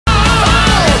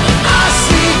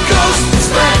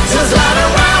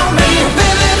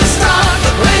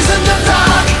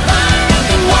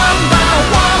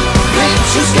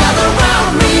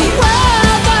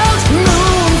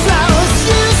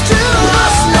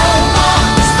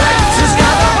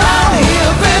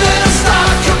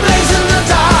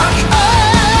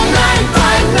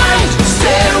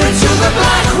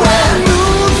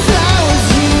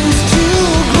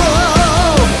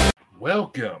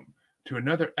to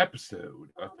another episode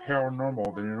of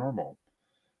Paranormal Than Normal.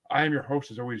 I am your host,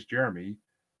 as always, Jeremy,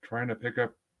 trying to pick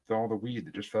up all the weed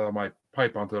that just fell out my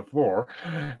pipe onto the floor.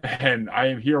 And I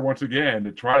am here once again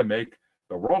to try to make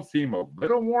the world seem a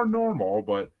little more normal.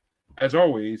 But as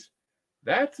always,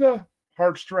 that's a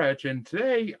hard stretch. And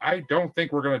today, I don't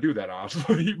think we're going to do that,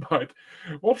 honestly, but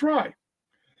we'll try.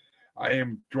 I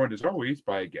am joined, as always,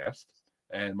 by a guest.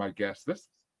 And my guest this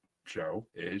show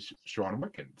is Shawn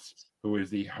Wickens, who is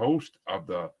the host of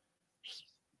the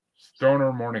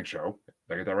Stoner Morning Show.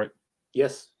 Did I get that right?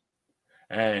 Yes.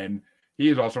 And he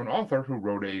is also an author who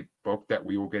wrote a book that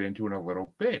we will get into in a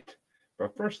little bit.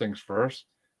 But first things first,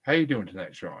 how you doing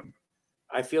tonight, Shawn?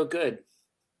 I feel good.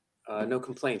 No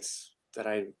complaints that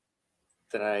I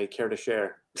care to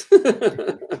share.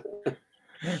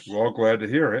 Well, glad to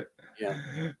hear it. Yeah.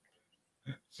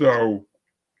 So,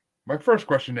 my first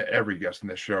question to every guest in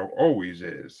this show always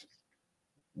is,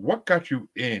 what got you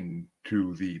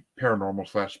into the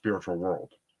paranormal / spiritual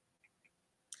world?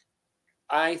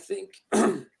 I think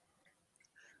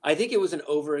it was an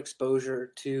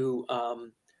overexposure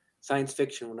to science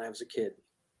fiction when I was a kid.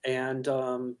 And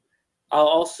I'll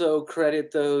also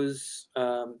credit those.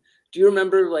 Do you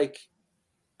remember, I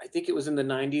think it was in the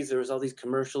 90s, there was all these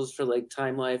commercials for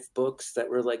Time Life books that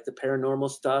were the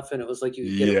paranormal stuff. And it was you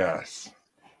could get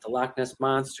the Loch Ness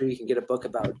Monster. You can get a book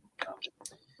about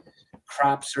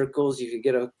crop circles. You could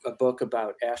get a book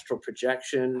about astral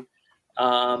projection.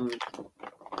 I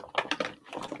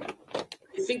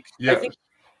think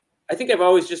I've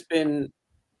always just been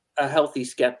a healthy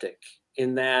skeptic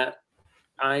in that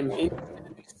I'm interested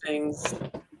in these things.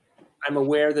 I'm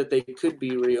aware that they could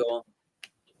be real.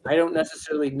 I don't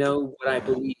necessarily know what I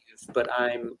believe, but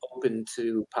I'm open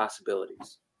to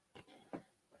possibilities.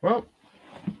 Well,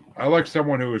 I like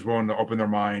someone who is willing to open their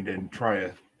mind and try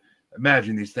to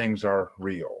imagine these things are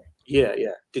real. Yeah.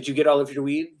 Did you get all of your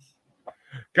weed?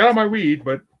 Got all my weed,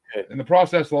 but in the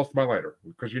process, lost my lighter,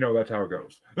 because that's how it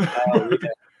goes. Oh,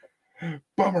 yeah.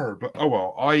 Bummer, but oh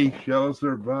well. I shall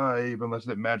survive unless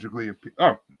it magically appears.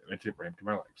 Oh, it ran to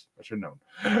my legs. I should have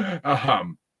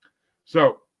known.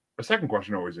 So the second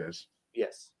question always is: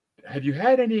 yes. Have you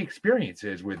had any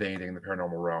experiences with anything in the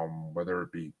paranormal realm, whether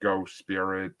it be ghosts,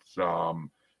 spirits,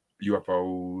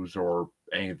 UFOs, or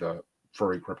any of the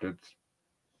furry cryptids?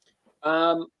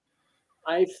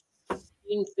 I've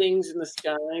seen things in the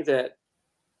sky that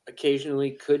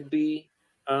occasionally could be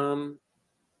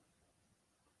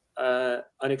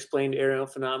unexplained aerial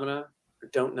phenomena. I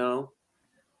don't know.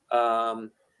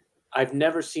 I've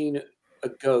never seen a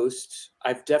ghost.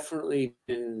 I've definitely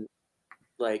been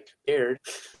scared.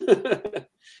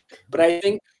 But I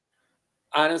think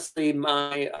honestly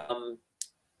my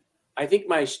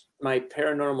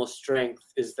paranormal strength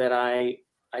is that I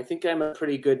think I'm a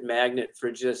pretty good magnet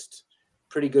for just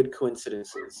pretty good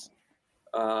coincidences.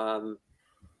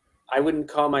 I wouldn't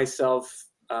call myself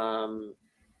a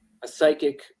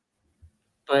psychic,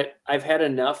 but I've had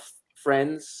enough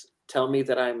friends tell me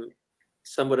that I'm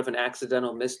somewhat of an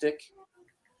accidental mystic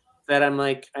that I'm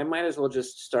I might as well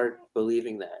just start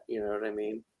believing that. You know what I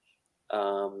mean?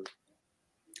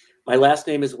 My last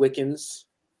name is Wickens,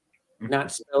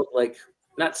 not spelled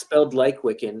like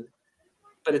Wiccan,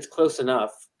 but it's close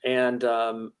enough. And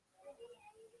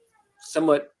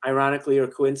somewhat ironically or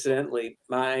coincidentally,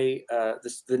 the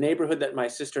neighborhood that my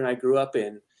sister and I grew up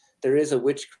in, there is a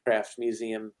witchcraft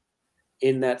museum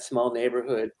in that small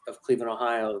neighborhood of Cleveland,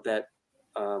 Ohio. That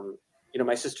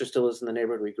my sister still lives in the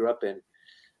neighborhood we grew up in.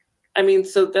 I mean,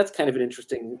 so that's kind of an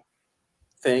interesting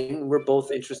thing. We're both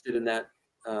interested in that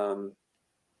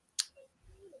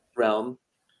realm.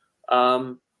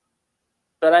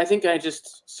 But I think I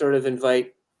just sort of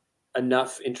invite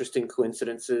enough interesting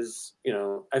coincidences.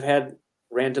 I've had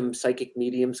random psychic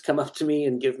mediums come up to me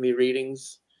and give me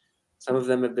readings. Some of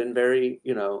them have been very,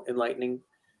 enlightening.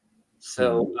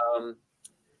 So,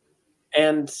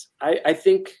 and I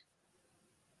think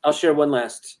I'll share one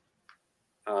last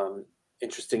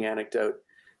interesting anecdote,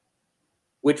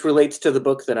 which relates to the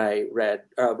book that I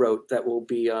wrote. That will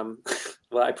be, well,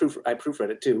 I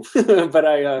proofread it too, but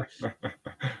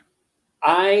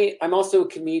I'm also a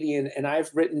comedian, and I've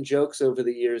written jokes over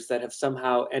the years that have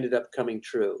somehow ended up coming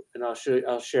true. And I'll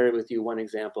share with you one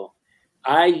example.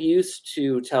 I used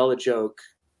to tell a joke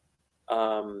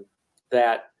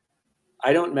that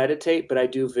I don't meditate, but I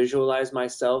do visualize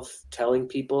myself telling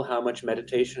people how much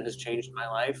meditation has changed my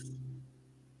life,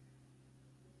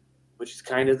 which is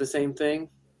kind of the same thing.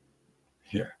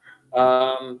 Yeah.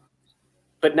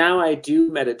 But now I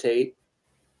do meditate,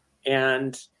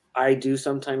 and I do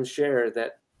sometimes share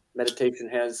that meditation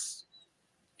has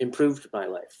improved my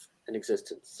life and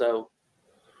existence. So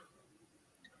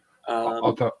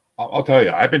I'll tell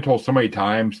you. I've been told so many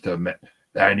times that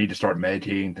I need to start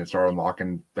meditating to start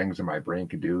unlocking things in my brain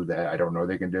can do that I don't know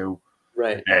they can do.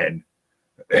 Right. And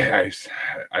I,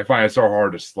 I find it so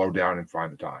hard to slow down and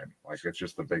find the time. Like it's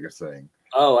just the biggest thing.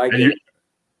 Oh, I get it.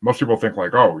 Most people think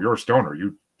like, oh, you're a stoner.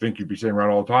 You think you'd be sitting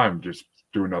around all the time just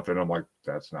doing nothing. I'm like,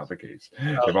 that's not the case.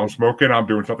 If I'm smoking, I'm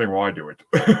doing something while I do it.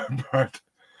 But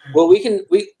well, we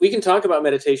can talk about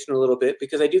meditation a little bit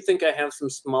because I do think I have some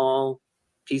small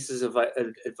pieces of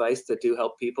advice that do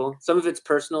help people. Some of it's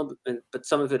personal, but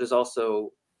some of it is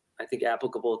also, I think,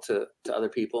 applicable to other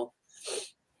people.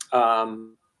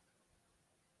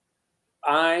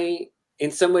 In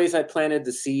some ways, I planted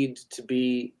the seed to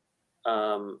be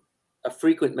a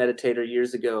frequent meditator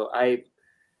years ago. I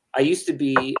used to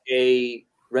be a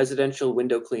residential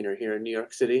window cleaner here in New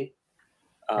York City,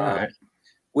 right.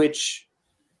 which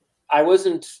I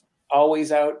wasn't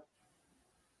always out.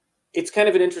 It's kind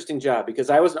of an interesting job because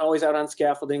I wasn't always out on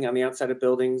scaffolding on the outside of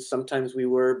buildings. Sometimes we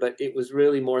were, but it was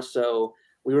really more so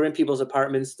we were in people's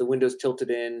apartments, the windows tilted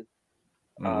in.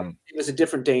 It was a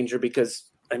different danger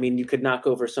because, I mean, you could knock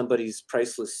over somebody's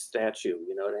priceless statue.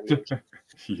 You know what I mean?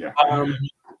 Yeah.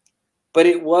 But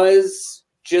it was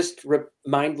just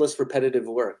mindless, repetitive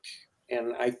work.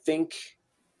 And I think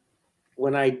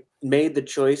when I made the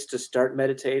choice to start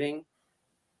meditating,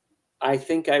 I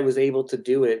think I was able to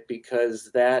do it because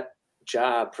that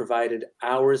job provided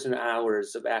hours and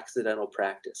hours of accidental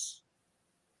practice.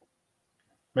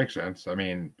 Makes sense. I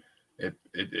mean, it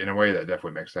in a way that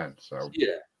definitely makes sense. So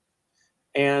yeah.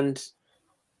 And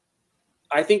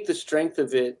I think the strength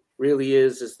of it really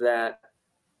is that,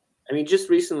 I mean, just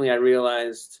recently I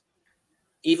realized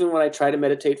even when I try to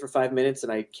meditate for 5 minutes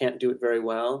and I can't do it very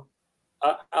well,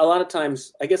 a lot of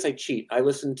times, I guess I cheat. I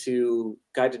listen to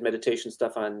guided meditation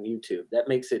stuff on YouTube. That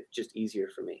makes it just easier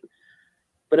for me.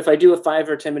 But if I do a 5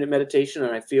 or 10 minute meditation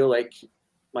and I feel like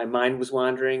my mind was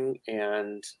wandering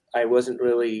and I wasn't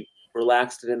really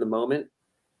relaxed and in the moment,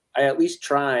 I at least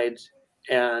tried,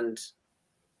 and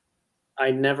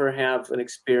I never have an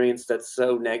experience that's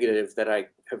so negative that I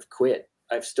have quit.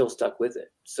 I've still stuck with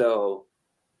it. So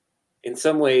in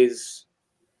some ways,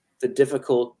 the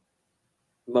difficult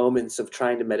moments of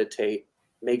trying to meditate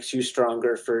makes you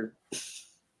stronger for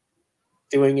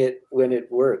doing it when it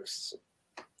works.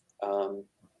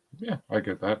 Yeah, I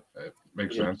get that. It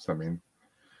makes sense. I mean,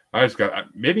 I just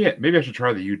got maybe I should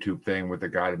try the YouTube thing with the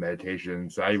guided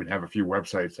meditations. I even have a few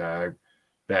websites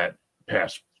that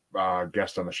past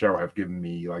guests on the show have given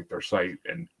me like their site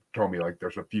and told me like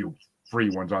there's a few free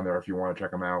ones on there if you want to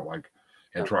check them out, like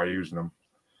and try using them.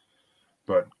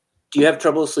 But do you have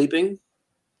trouble sleeping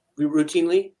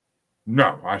routinely?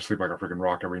 No, I sleep like a freaking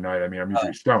rock every night. I mean, I'm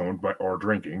usually stoned, or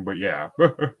drinking, but yeah.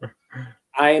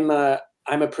 I'm a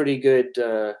pretty good.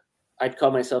 I'd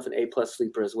call myself an A+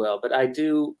 sleeper as well, but I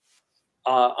do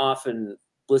often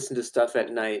listen to stuff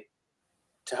at night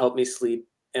to help me sleep,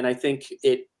 and I think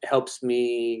it helps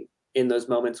me in those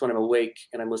moments when I'm awake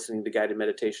and I'm listening to guided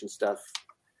meditation stuff.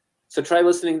 So try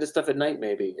listening to stuff at night.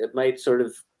 Maybe it might sort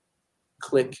of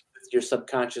click with your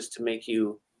subconscious to make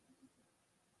you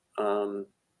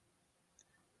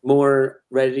more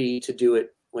ready to do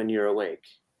it when you're awake.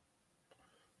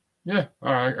 Yeah,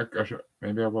 all right. I should.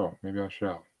 Maybe I will. Maybe I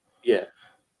shall. Yeah.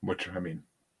 Which, I mean,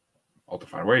 I'll have to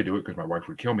find a way to do it because my wife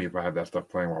would kill me if I had that stuff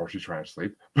playing while she's trying to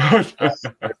sleep. But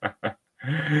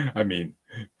I mean,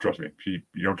 trust me,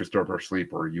 you don't disturb her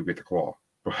sleep or you get the claw.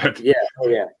 But yeah, oh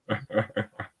yeah.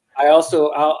 I'll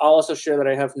also share that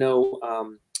I have no,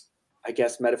 I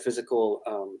guess, metaphysical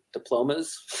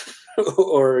diplomas,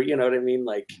 or you know what I mean,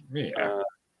 like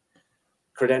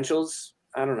credentials.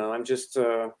 I don't know. I'm just,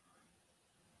 I'm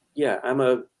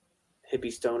a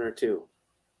hippie stoner too.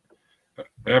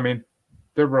 I mean,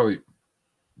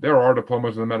 there are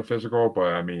diplomas in the metaphysical,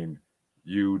 but I mean,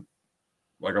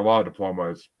 like a lot of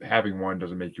diplomas, having one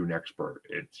doesn't make you an expert.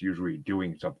 It's usually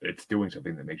doing something. It's doing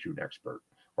something that makes you an expert,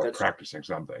 or practicing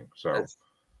something. So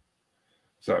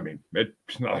I mean,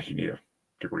 it's not like you need a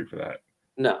degree for that.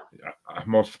 No.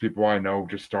 Most people I know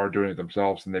just started doing it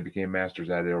themselves, and they became masters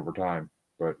at it over time.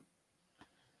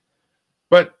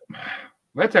 But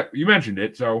you mentioned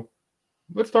it, so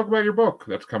let's talk about your book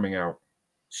that's coming out.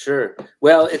 Sure.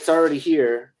 Well, it's already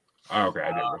here. Oh, okay,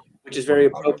 I did. Which is very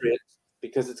appropriate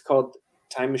because it's called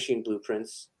Time Machine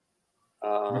Blueprints.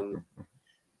 And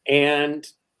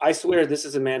I swear this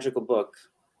is a magical book.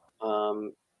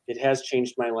 It has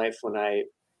changed my life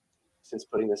since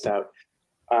putting this out.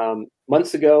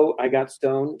 Months ago, I got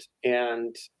stoned,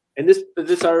 and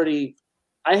this already,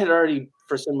 I had already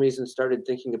for some reason started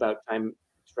thinking about time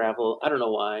travel. I don't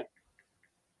know why.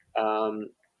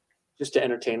 Just to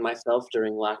entertain myself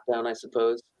during lockdown, I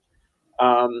suppose.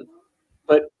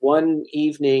 But one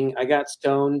evening I got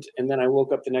stoned, and then I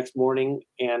woke up the next morning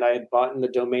and I had bought in the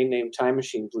domain name Time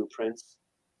Machine Blueprints,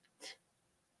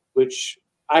 which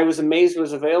I was amazed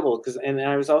was available, and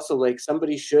I was also like,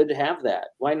 somebody should have that.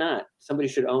 Why not? Somebody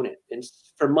should own it. And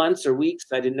for months or weeks,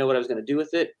 I didn't know what I was going to do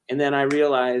with it. And then I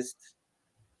realized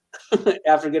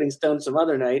after getting stoned some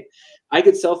other night, I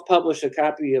could self-publish a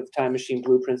copy of Time Machine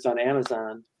Blueprints on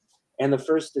Amazon, and the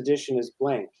first edition is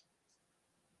blank.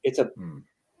 It's a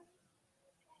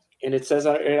and it says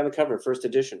right on the cover, first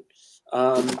edition.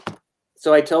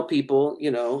 So I tell people,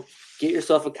 get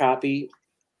yourself a copy,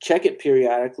 check it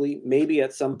periodically. Maybe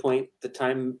at some point the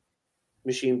Time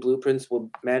Machine Blueprints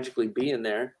will magically be in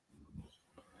there.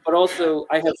 But also,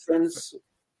 I have friends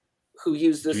who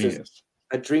use this as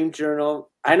a dream journal.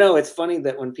 I know it's funny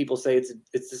that when people say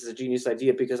this is a genius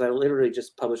idea, because I literally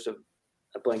just published a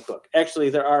blank book. Actually,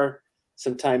 there are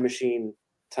some time machine,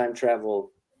 time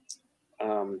travel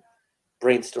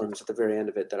brainstorms at the very end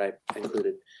of it that I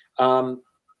included. But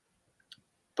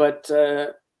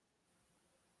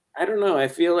I don't know. I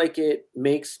feel like it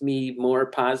makes me more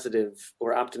positive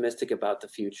or optimistic about the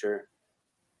future,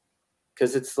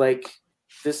 because it's like,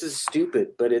 this is stupid,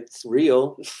 but it's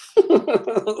real.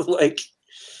 Like,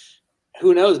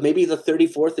 who knows? Maybe the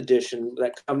 34th edition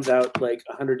that comes out like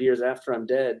 100 years after I'm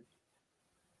dead,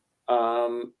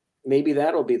 maybe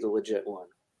that'll be the legit one.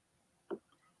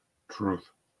 Truth.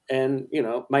 And,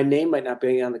 my name might not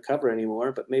be on the cover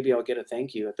anymore, but maybe I'll get a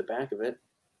thank you at the back of it.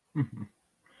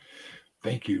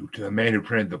 Thank you to the man who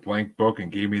printed the blank book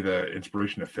and gave me the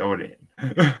inspiration to fill it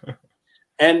in.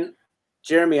 And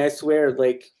Jeremy, I swear,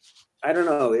 like, I don't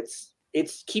know, it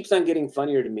keeps on getting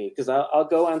funnier to me, because I'll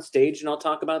go on stage and I'll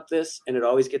talk about this, and it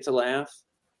always gets a laugh.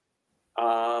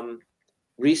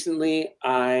 Recently,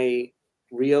 I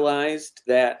realized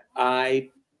that I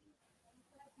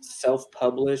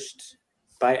self-published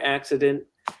by accident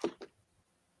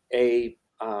a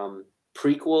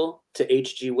prequel to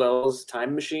H.G. Wells'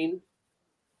 Time Machine,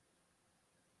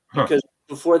 because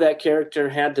before that character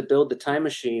had to build the time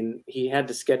machine, he had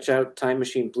to sketch out time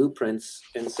machine blueprints,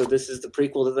 and so this is the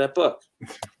prequel to that book.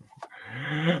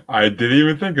 I didn't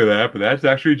even think of that, but that's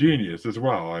actually genius as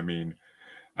well. I mean,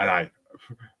 and I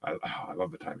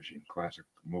love the Time Machine, classic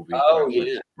movie. Oh,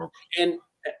 classic yeah. book. And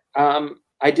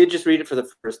I did just read it for the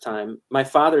first time. My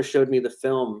father showed me the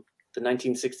film, the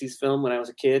 1960s film, when I was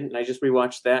a kid, and I just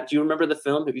rewatched that. Do you remember the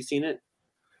film? Have you seen it?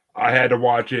 I had to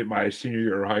watch it my senior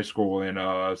year of high school in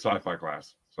sci-fi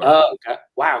class. So. Oh, God.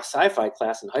 Wow, sci-fi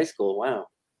class in high school. Wow.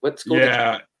 What school did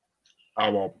you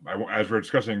as we're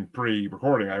discussing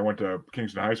pre-recording, I went to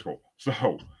Kingston High School,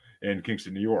 so in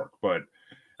Kingston, New York.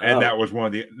 That was one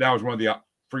of the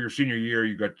for your senior year,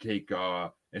 you got to take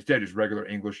instead of just regular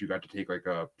English, you got to take like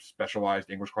a specialized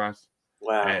English class.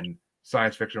 Wow. And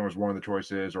science fiction was one of the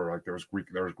choices, or like there was Greek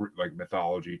like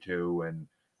mythology too, and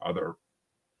other.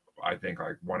 I think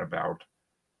like one about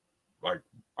like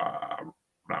I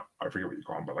forget what you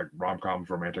call them, but like rom-coms,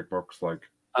 romantic books, like.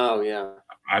 Oh yeah.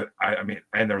 I mean,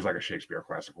 and there was like a Shakespeare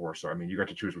class, of course. So I mean, you got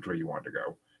to choose which way you wanted to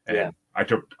go. And yeah. I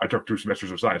took 2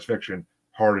 semesters of science fiction,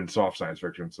 hard and soft science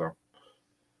fiction. So.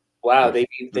 Wow, they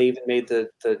even made the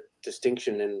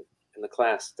distinction in the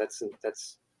class. That's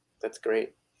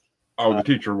great. Oh,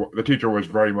 the teacher was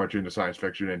very much into science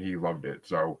fiction, and he loved it.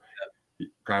 So,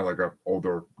 kind of like an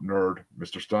older nerd,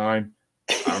 Mr. Stein.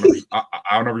 I don't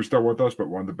know if you're still with us, but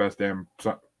one of the best damn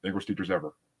English teachers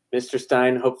ever. Mr.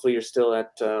 Stein, hopefully you're still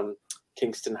at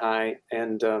Kingston High.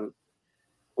 And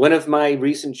one of my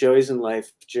recent joys in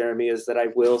life, Jeremy, is that I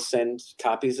will send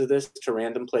copies of this to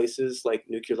random places like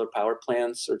nuclear power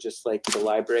plants or just like the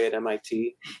library at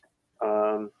MIT.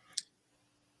 I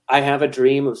have a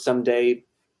dream of someday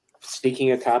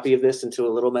sneaking a copy of this into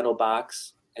a little metal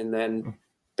box and then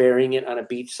burying it on a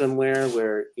beach somewhere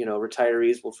where,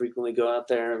 retirees will frequently go out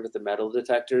there with the metal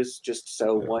detectors, just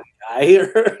so one guy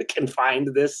can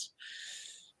find this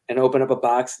and open up a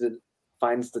box that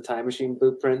finds the time machine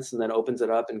blueprints and then opens it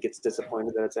up and gets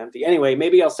disappointed that it's empty. Anyway,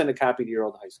 maybe I'll send a copy to your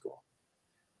old high school.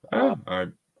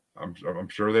 I'm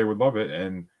sure they would love it.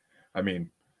 And I mean,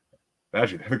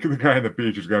 actually, the guy on the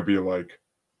beach is going to be like,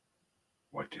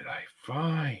 what did I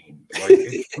find?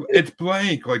 Like, it's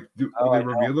blank. Like, do they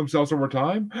reveal themselves over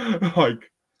time?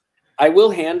 Like, I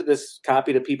will hand this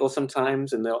copy to people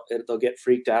sometimes, and they'll get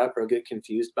freaked out or get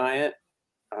confused by it.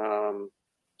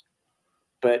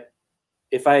 But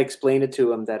if I explain it to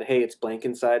them that, hey, it's blank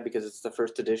inside because it's the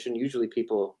first edition, usually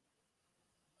people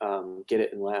get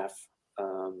it and laugh.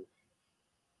 I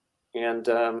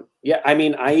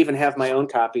mean, I even have my own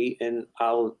copy, and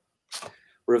I'll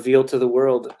reveal to the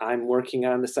world I'm working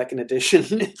on the second edition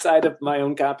inside of my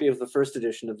own copy of the first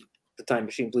edition of the time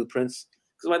machine blueprints.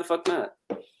 Because why the fuck not?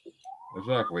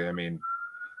 Exactly. I mean,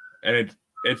 and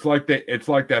it's like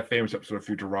that famous episode of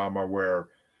Futurama where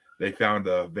they found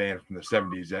a van from the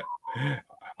 70s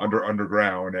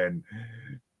underground, and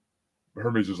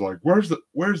Hermes is like, "Where's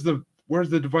the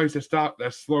device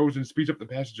that slows and speeds up the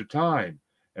passage of time?"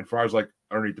 And Fry's like,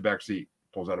 "Underneath the back seat."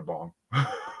 Pulls out a bong.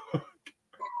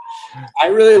 I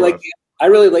really like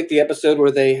the episode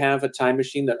where they have a time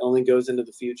machine that only goes into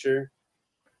the future.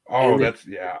 Oh, that's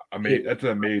amazing. That's an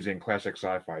amazing classic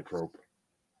sci-fi trope.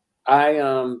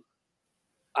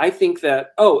 I think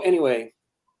that. Oh, anyway,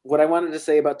 what I wanted to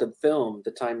say about the film,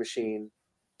 The Time Machine.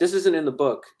 This isn't in the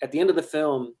book. At the end of the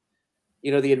film,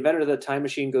 the inventor of the time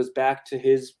machine goes back to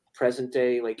his present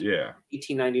day, like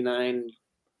 1899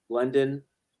 London,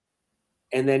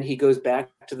 and then he goes back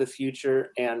to the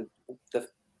future, and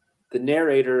the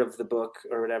narrator of the book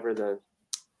or whatever,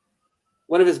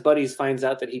 one of his buddies finds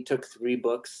out that he took 3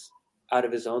 books out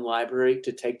of his own library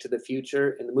to take to the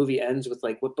future, and the movie ends with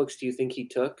like, what books do you think he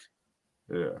took?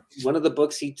 Yeah. One of the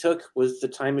books he took was the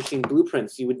Time Machine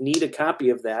Blueprints. You would need a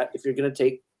copy of that if you're going to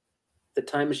take the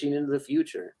time machine into the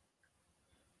future.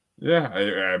 Yeah,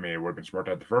 I mean, it would have been smart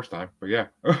to have the first time, but yeah.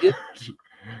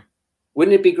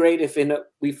 Wouldn't it be great if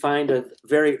we find a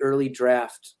very early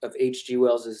draft of H.G.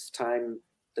 Wells's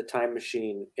The Time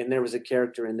Machine, and there was a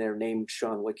character in there named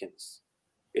Shawn Wickens?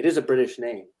 It is a British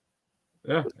name.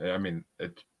 Yeah, I mean,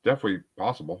 it's definitely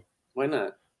possible. Why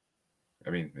not?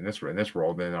 I mean, in this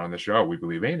world, and on the show, we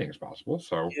believe anything is possible.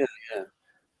 So yeah.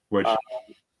 Which,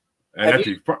 and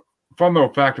actually, fun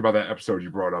little fact about that episode you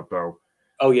brought up, though.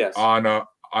 Oh yes.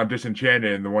 On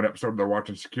Disenchanted, in the one episode they're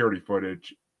watching security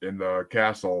footage in the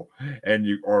castle,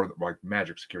 or like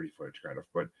magic security footage, kind of.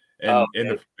 But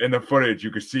in the footage,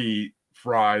 you could see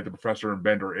Fry, the professor, and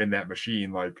Bender in that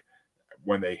machine, like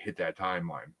when they hit that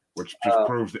timeline, which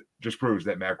just proves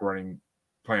that Mac Running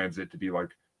plans it to be like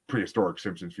prehistoric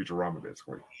Simpsons Futurama,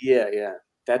 basically. Yeah.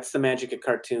 That's the magic of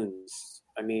cartoons.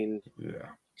 I mean,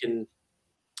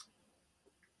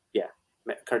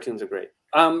 cartoons are great.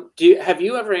 Have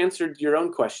you ever answered your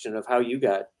own question of how you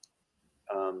got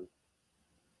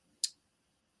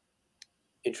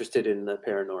interested in the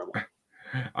paranormal?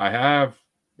 I have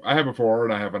before,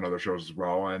 and I have on other shows as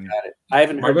well. And got it. I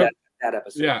haven't heard that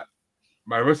episode. Yeah,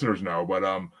 my listeners know, but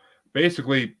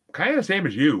basically, kind of the same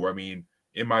as you. I mean,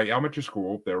 in my elementary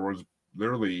school, there was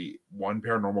literally one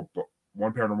paranormal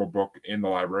book in the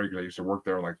library, because I used to work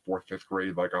there in like 4th, 5th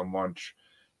grade, like on lunch,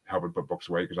 helping put books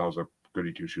away because I was a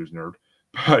goody two shoes nerd.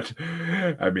 But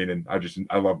I mean, and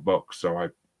I love books, so I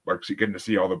like getting to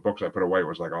see all the books I put away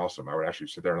was like awesome. I would actually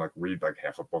sit there and like read like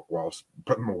half a book while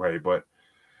putting them away. But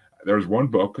there was one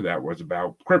book that was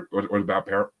about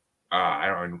I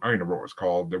don't even know what it was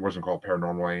called. It wasn't called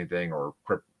Paranormal or anything, or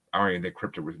Crypt. I don't even think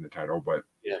Cryptid was in the title, but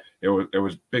it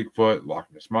was Bigfoot, Loch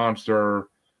Ness Monster,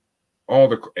 all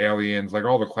the aliens, like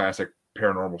all the classic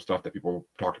paranormal stuff that people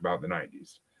talked about in the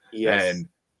 90s. Yes.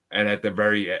 And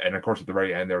of course at the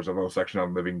very end there was a little section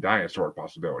on living dinosaur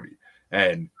possibility,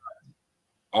 and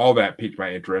all that piqued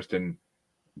my interest. And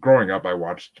growing up, I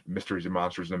watched Mysteries and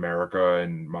Monsters in America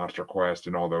and Monster Quest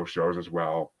and all those shows as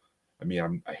well. I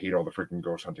mean, I hate all the freaking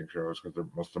ghost hunting shows because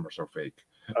most of them are so fake.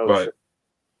 But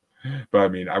I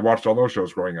mean, I watched all those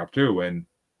shows growing up too, and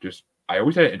just I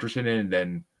always had an interest in it. And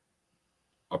then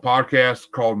a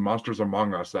podcast called Monsters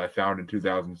Among Us that I found in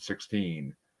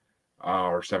 2016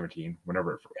 or 17,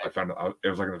 whenever I found it. It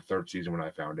was like in the 3rd season when I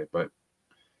found it, but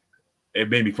it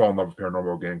made me fall in love with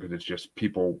paranormal again, because it's just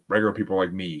regular people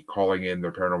like me calling in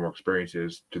their paranormal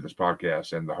experiences to this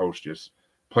podcast, and the host just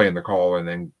playing the call and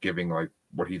then giving like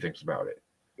what he thinks about it.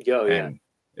 And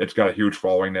it's got a huge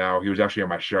following now. He was actually on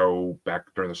my show back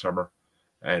during the summer,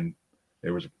 and it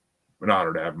was an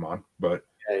honor to have him on. But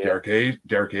Derek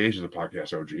Hayes is a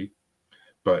podcast OG,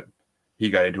 but he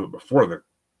got into it before the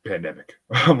pandemic,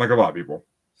 unlike a lot of people,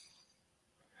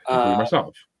 including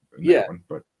myself.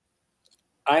 But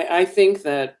I think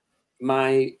that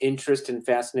my interest and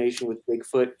fascination with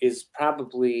Bigfoot is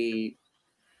probably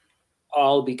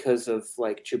all because of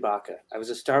like Chewbacca. I was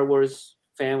a Star Wars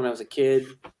fan when I was a kid.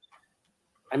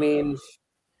 I mean,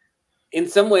 in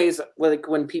some ways, like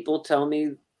when people tell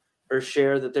me or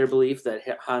share that their belief that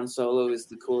Han Solo is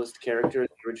the coolest character in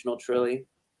the original trilogy,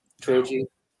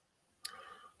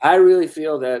 I really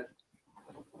feel that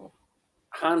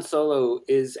Han Solo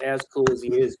is as cool as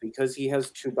he is because he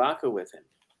has Chewbacca with him.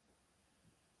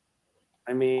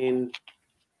 I mean,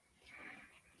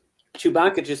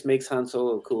 Chewbacca just makes Han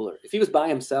Solo cooler. If he was by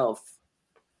himself,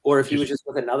 or if he was just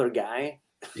with another guy,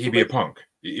 he'd be a punk.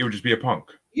 He would just be a punk.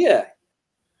 Yeah.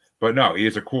 But no, he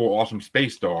is a cool, awesome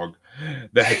space dog.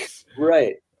 That's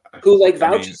right. who like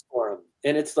vouches for him.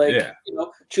 And it's like, yeah.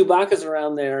 Chewbacca's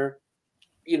around there,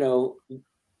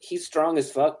 he's strong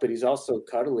as fuck, but he's also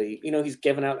cuddly. He's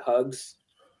giving out hugs.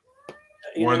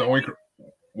 One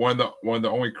of the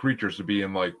only creatures to be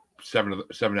in like 7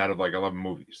 out of like 11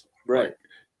 movies. Right. Like,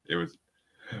 it was,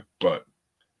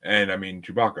 and I mean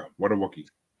Chewbacca, what a Wookiee.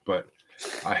 But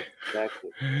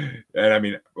exactly. And I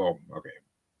mean, okay.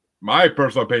 My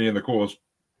personal opinion, the coolest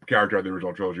character of the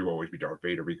original trilogy will always be Darth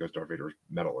Vader, because Darth Vader is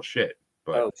metal as shit.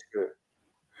 But sure.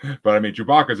 But I mean,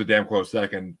 Chewbacca's a damn close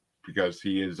second, because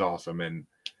he is awesome, and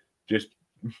just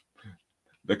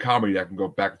the comedy that can go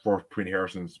back and forth between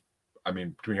Harrison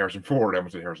Ford, I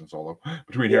almost said Harrison Solo,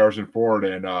 between Harrison Ford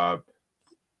and I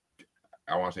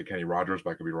want to say Kenny Rogers,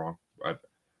 but I could be wrong. I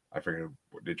forget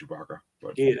who did Chewbacca,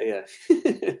 but yeah.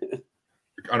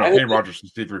 I know Kenny Rogers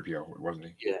was C-3PO, wasn't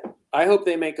he? Yeah, I hope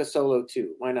they make a Solo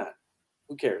too. Why not?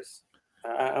 Who cares?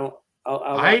 I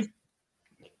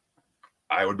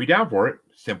would be down for it,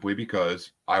 simply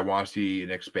because I want to see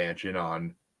an expansion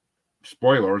on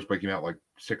spoilers, but it came out like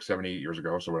 6, 7, 8 years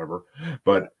ago, so whatever.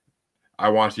 But I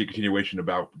want to see a continuation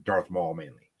about Darth Maul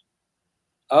mainly.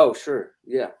 Oh, sure.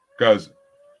 Yeah. Because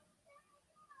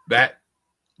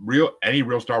any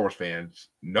real Star Wars fans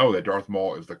know that Darth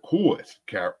Maul is the coolest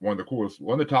one of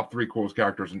the top 3 coolest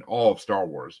characters in all of Star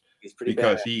Wars. He's pretty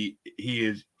because badass. he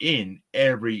is in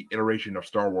every iteration of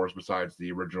Star Wars besides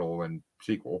the original and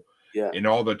sequel. Yeah. In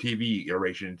all the TV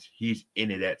iterations, he's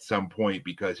in it at some point,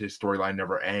 because his storyline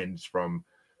never ends from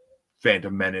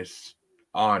Phantom Menace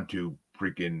on to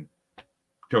freaking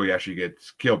till he actually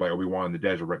gets killed by Obi-Wan in the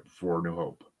desert right before New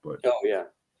Hope. But yeah.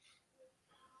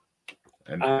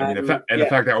 And I mean, the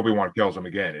fact that Obi-Wan kills him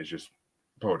again is just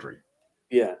poetry.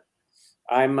 Yeah,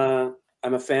 I'm a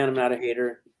fan. I'm not a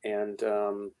hater. And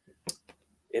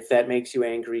if that makes you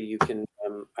angry, you can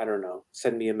I don't know,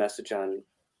 send me a message on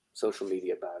social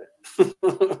media about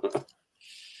it.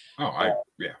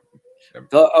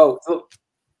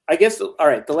 I guess, all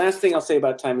right, the last thing I'll say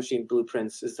about Time Machine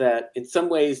Blueprints is that in some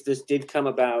ways this did come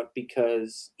about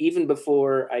because even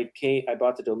before I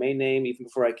bought the domain name, even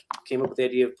before I came up with the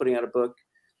idea of putting out a book,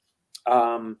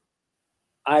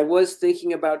 I was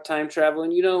thinking about time travel.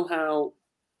 And you know how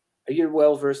you're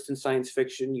well versed in science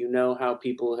fiction. You know how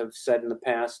people have said in the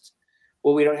past,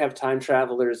 well, we don't have time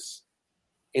travelers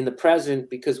in the present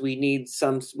because we need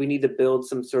to build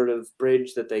some sort of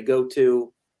bridge that they go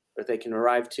to, or they can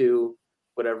arrive to,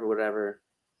 whatever.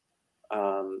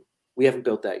 We haven't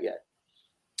built that yet.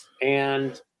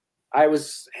 And I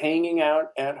was hanging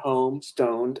out at home,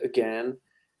 stoned again,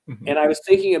 and I was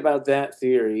thinking about that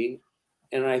theory,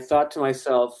 and I thought to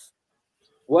myself,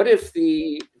 what if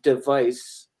the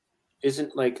device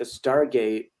isn't like a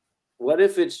Stargate? What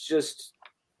if it's just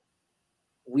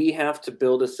we have to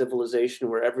build a civilization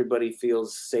where everybody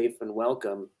feels safe and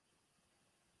welcome?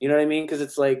 You know what I mean? Because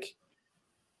it's like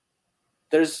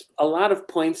there's a lot of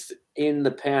points in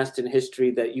the past in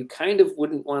history that you kind of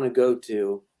wouldn't want to go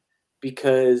to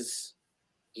because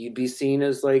you'd be seen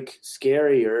as like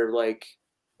scary, or like,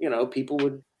 people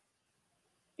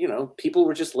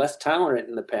were just less tolerant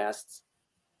in the past.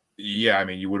 Yeah, I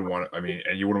mean, you wouldn't want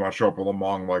to show up with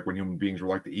among like when human beings were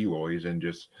like the Eloys and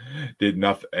just did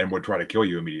nothing and would try to kill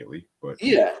you immediately. But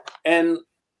yeah, and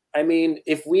I mean,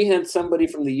 if we had somebody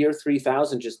from the year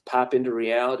 3000 just pop into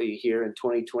reality here in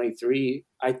 2023,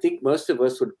 I think most of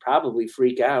us would probably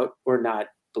freak out or not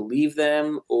believe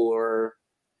them, or,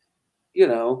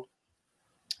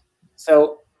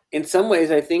 So in some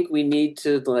ways, I think we need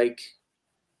to like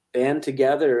band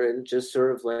together and just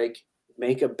sort of like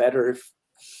make a better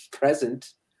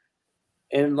present.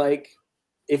 And like,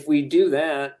 if we do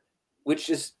that, which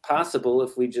is possible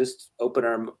if we just open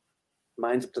our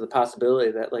minds up to the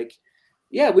possibility that like,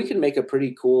 yeah, we can make a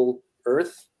pretty cool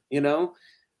Earth,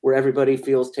 where everybody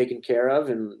feels taken care of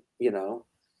and,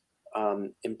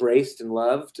 embraced and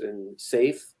loved and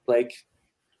safe. Like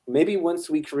maybe once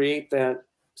we create that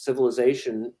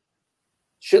civilization,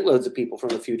 shitloads of people from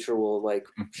the future will like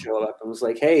show up and was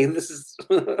like, hey, this is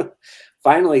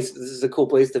finally, this is a cool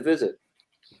place to visit.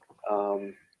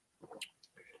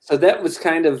 So that was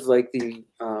kind of like the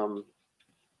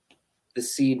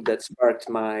seed that sparked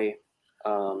my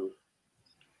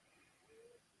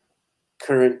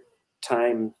current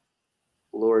Time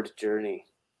Lord journey,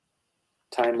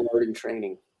 Time Lord in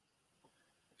training.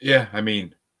 Yeah, I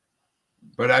mean,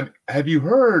 but have you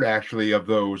heard actually of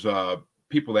those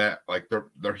people that like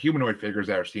they're humanoid figures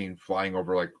that are seen flying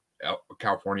over like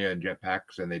California in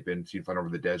jetpacks, and they've been seen flying over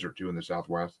the desert too in the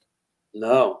Southwest?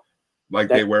 No, like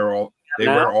they wear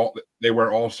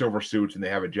all silver suits and they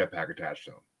have a jetpack attached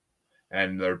to them,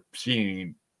 and they're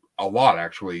seeing a lot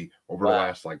actually over the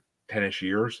last like 10ish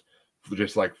years.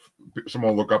 Just like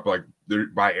someone look up like they're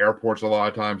by airports a lot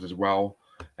of times as well,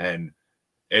 and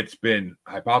it's been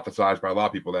hypothesized by a lot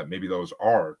of people that maybe those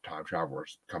are time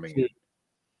travelers coming in,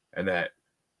 and that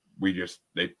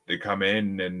they come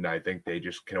in, and I think they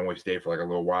just can only stay for like a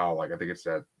little while. Like I think it's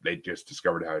that they just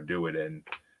discovered how to do it, and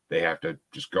they have to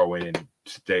just go in and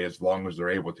stay as long as they're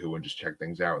able to, and just check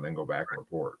things out, and then go back and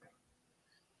report.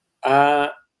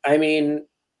 I mean,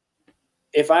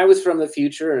 if I was from the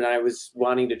future and I was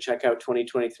wanting to check out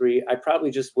 2023, I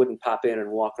probably just wouldn't pop in and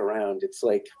walk around. It's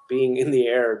like being in the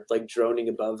air, like droning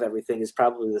above everything, is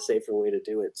probably the safer way to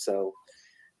do it. So,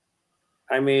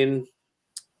 I mean,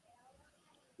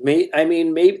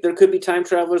 maybe there could be time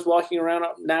travelers walking around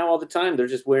now all the time. They're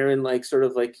just wearing like sort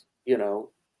of like,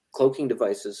 cloaking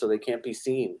devices so they can't be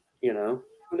seen. Who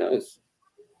knows?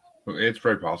 It's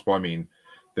very possible. I mean,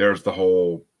 there's the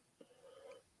whole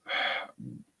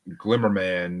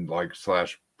Glimmerman like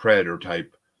 / Predator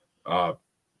type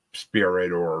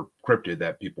spirit or cryptid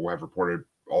that people have reported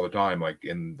all the time, like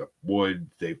in the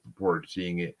woods. They've reported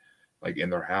seeing it like in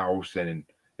their house, and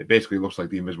it basically looks like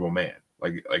the Invisible Man,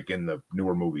 like in the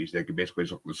newer movies. They could basically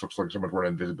this looks like someone's wearing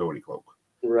an invisibility cloak,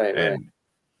 right?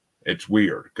 It's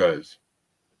weird because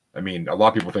I mean a lot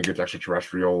of people think it's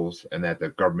extraterrestrials and that the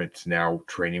government's now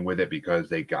training with it because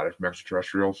they got it from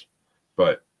extraterrestrials,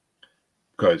 but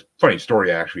because funny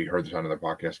story, I actually heard this on another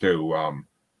podcast too.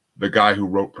 The guy who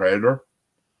wrote Predator,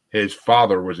 his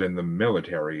father was in the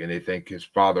military, and they think his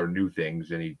father knew things,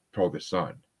 and he told his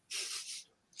son.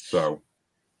 So,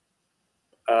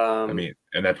 I mean,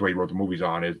 and that's what he wrote the movies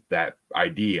on, is that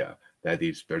idea that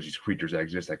there's these creatures that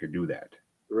exist that could do that.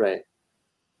 Right.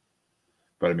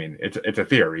 But I mean, it's a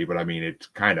theory, but I mean, it's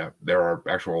kind of, there are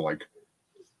actual like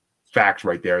facts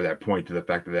right there that point to the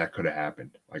fact that could have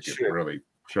happened. Like it really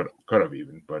could have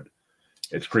even, but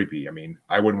it's creepy. I mean,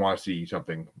 I wouldn't want to see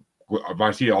something. If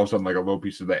I see all of a sudden like a little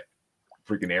piece of that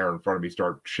freaking air in front of me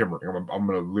start shimmering, I'm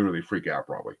gonna literally freak out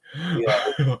probably.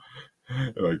 Yeah.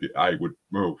 Like I would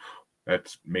move.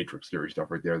 That's Matrix theory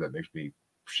stuff right there. That makes me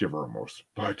shiver almost.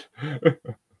 But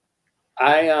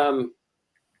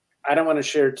I don't want to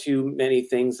share too many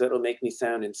things that'll make me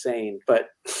sound insane, but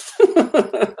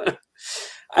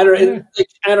I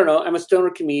don't know. I'm a stoner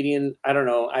comedian. I don't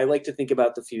know. I like to think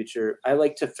about the future. I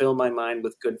like to fill my mind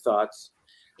with good thoughts.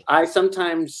 I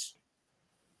sometimes,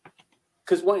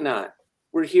 because why not?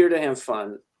 We're here to have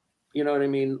fun. You know what I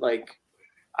mean? Like,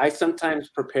 I sometimes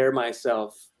prepare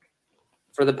myself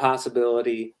for the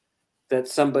possibility that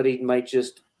somebody might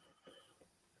just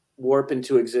warp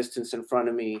into existence in front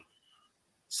of me,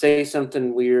 say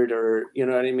something weird or, you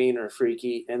know what I mean, or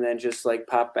freaky, and then just like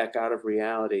pop back out of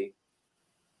reality.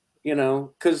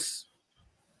 Because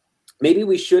maybe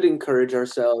we should encourage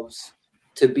ourselves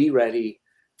to be ready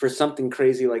for something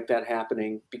crazy like that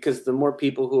happening, because the more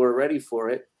people who are ready for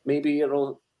it, maybe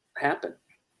it'll happen.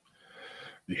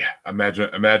 Yeah, imagine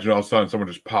all of a sudden someone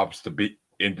just pops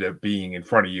into being in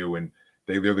front of you, and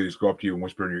they literally just go up to you and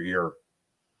whisper in your ear,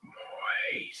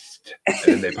 "Moist," and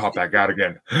then they pop back out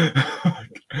again.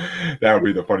 That would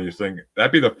be the funniest thing.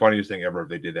 That'd be the funniest thing ever if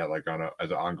they did that, like as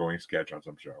an ongoing sketch on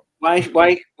some show.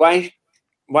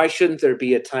 Why shouldn't there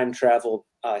be a time travel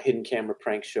hidden camera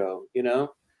prank show?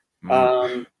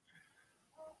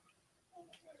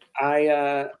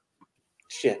 I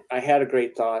had a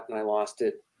great thought and I lost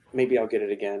it. Maybe I'll get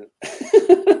it again.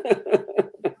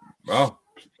 Well,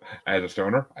 as a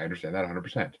stoner, I understand that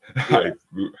 100%.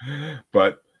 Yeah.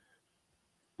 But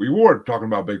we were talking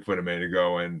about Bigfoot a minute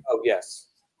ago, and oh yes,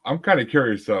 I'm kind of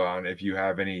curious on if you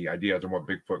have any ideas on what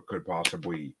Bigfoot could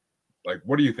possibly, like.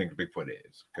 What do you think Bigfoot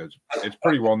is? Because it's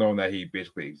pretty well known that they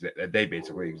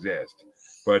basically exist,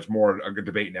 but it's more a good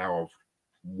debate now of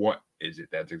what is it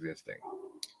that's existing.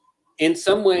 In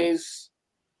some ways,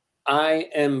 I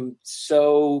am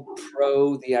so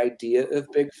pro the idea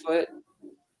of Bigfoot.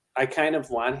 I kind of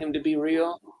want him to be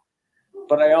real,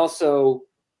 but I also,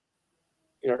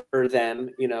 or them,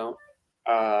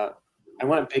 I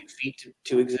want big feet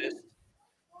to exist.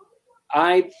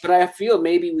 But I feel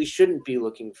maybe we shouldn't be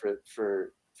looking for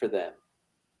them,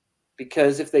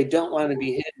 because if they don't want to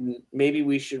be hidden, maybe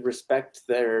we should respect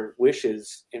their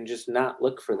wishes and just not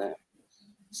look for them.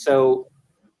 So,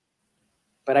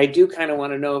 but I do kind of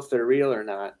want to know if they're real or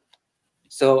not.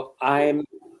 So I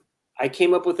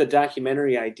came up with a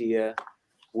documentary idea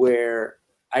where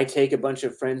I take a bunch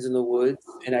of friends in the woods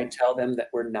and I tell them that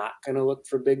we're not going to look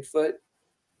for Bigfoot,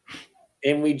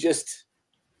 and we just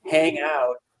hang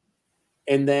out.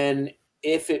 And then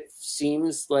if it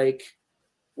seems like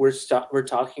we're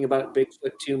talking about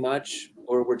Bigfoot too much,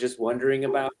 or we're just wondering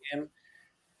about him,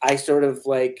 I sort of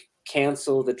like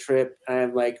cancel the trip. And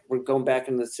I'm like, we're going back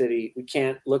into the city. We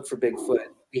can't look for Bigfoot.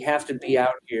 We have to be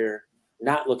out here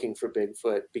not looking for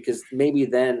Bigfoot, because maybe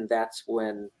then that's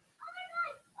when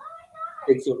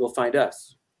Bigfoot will find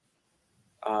us.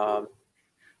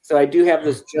 So I do have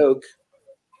this joke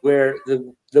where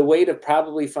the way to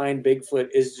probably find Bigfoot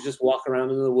is to just walk around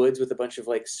in the woods with a bunch of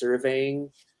like surveying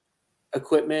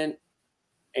equipment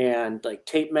and like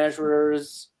tape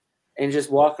measurers, and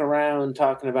just walk around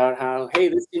talking about how, hey,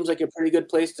 this seems like a pretty good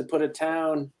place to put a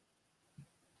town,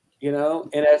 you know?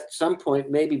 And at some point,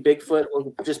 maybe Bigfoot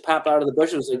will just pop out of the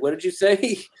bushes like, what did you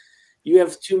say? You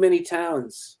have too many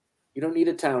towns. You don't need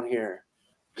a town here,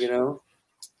 you know?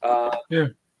 Yeah.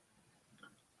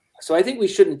 So I think we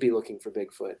shouldn't be looking for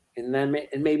Bigfoot. And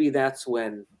maybe that's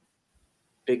when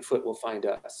Bigfoot will find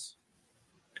us.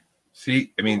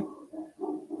 See, I mean,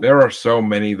 there are so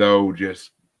many, though,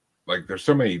 just like there's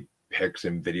so many pics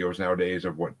and videos nowadays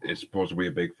of what is supposed to be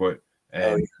a Bigfoot.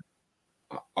 And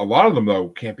a lot of them, though,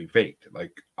 can't be faked.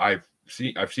 Like I've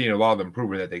seen a lot of them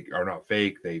proving that they are not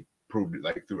fake. They proved it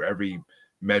like through every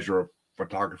measure of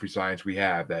photography science we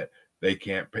have that they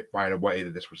can't find a way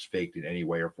that this was faked in any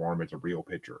way or form. It's a real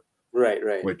picture.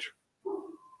 Right. Which,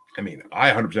 I mean,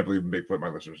 I 100% believe in Bigfoot. My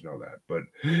listeners know that, but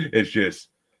it's just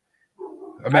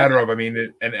a matter of, I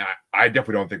mean, and I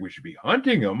definitely don't think we should be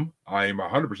hunting them. I'm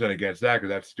 100% against that because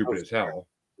that's stupid as hell.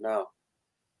 No.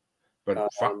 But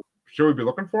should we be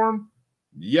looking for them?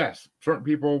 Yes. Certain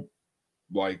people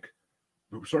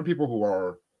who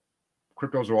are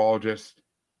cryptozoologists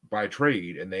by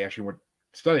trade, and they actually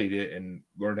studied it and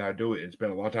learned how to do it and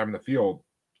spent a lot of time in the field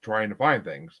trying to find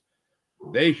things.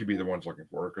 They should be the ones looking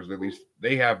for it because at least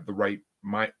they have the right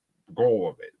goal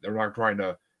of it. They're not trying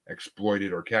to exploit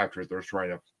it or capture it. They're just trying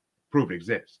to prove it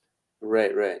exists.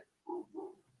 Right.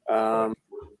 I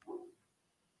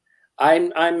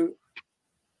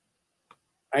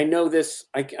know this.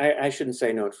 I shouldn't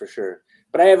say no for sure,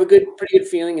 but I have a pretty good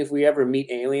feeling if we ever meet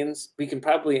aliens, we can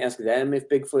probably ask them if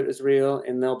Bigfoot is real,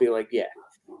 and they'll be like, yeah.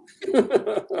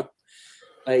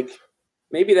 Like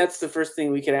maybe that's the first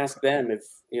thing we could ask them if,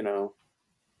 you know,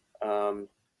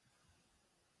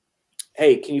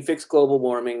 hey, can you fix global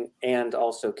warming? And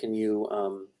also, can you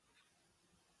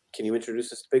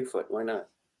introduce us to Bigfoot? Why not?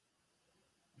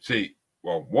 See,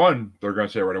 well, one, they're going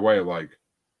to say right away, like,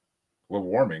 global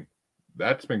warming,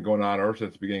 that's been going on Earth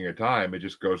since the beginning of time. It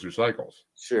just goes through cycles.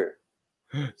 Sure.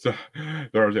 So they're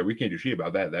going to say, we can't do shit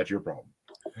about that. That's your problem.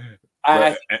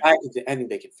 I think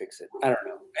they can fix it. I don't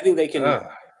know. I think they can.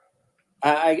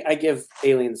 I give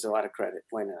aliens a lot of credit.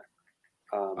 Why not?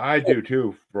 I do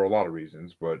too, for a lot of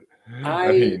reasons, but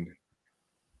I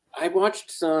watched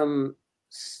some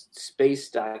space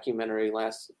documentary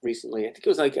recently. I think it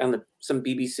was like on some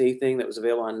BBC thing that was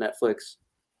available on Netflix.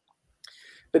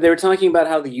 But they were talking about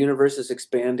how the universe is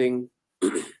expanding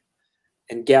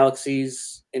and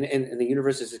galaxies and the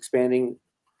universe is expanding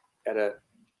and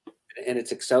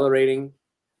it's accelerating,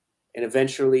 and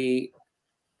eventually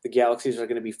the galaxies are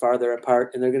going to be farther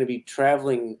apart and they're going to be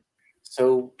traveling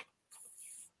so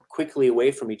quickly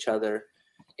away from each other,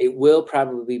 it will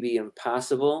probably be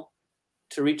impossible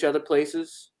to reach other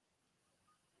places.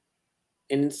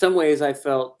 And in some ways, I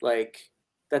felt like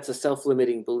that's a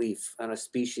self-limiting belief on a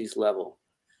species level.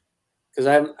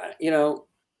 Because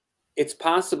it's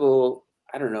possible,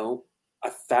 I don't know,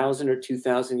 1,000 or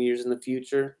 2,000 years in the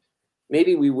future,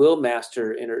 maybe we will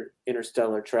master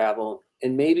interstellar travel,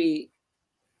 and maybe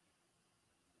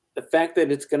the fact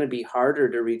that it's going to be harder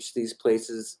to reach these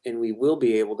places and we will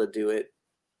be able to do it,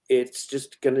 it's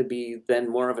just going to be then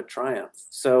more of a triumph.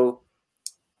 So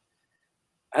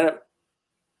God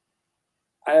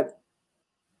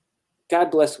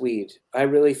bless weed. I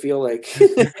really feel like,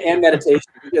 and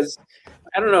meditation, because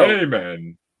I don't know.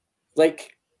 Amen.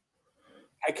 Like,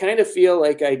 I kind of feel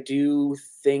like I do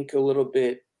think a little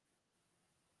bit,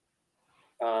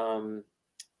 I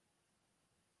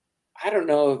don't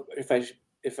know if I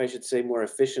should say more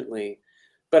efficiently,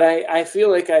 but I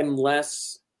feel like I'm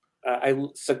less, I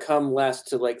succumb less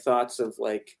to like thoughts of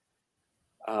like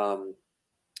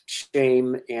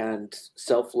shame and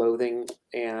self-loathing,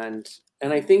 and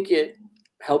I think it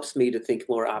helps me to think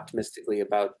more optimistically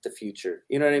about the future.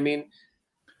 You know what I mean?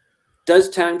 Does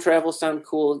time travel sound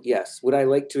cool? Yes. Would I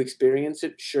like to experience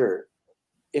it? Sure.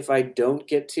 If I don't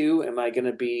get to,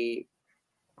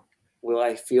 will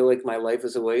I feel like my life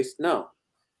is a waste? No.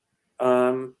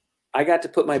 I got to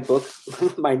put my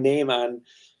name on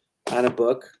a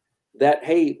book that,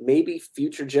 hey, maybe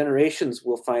future generations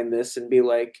will find this and be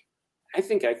like, I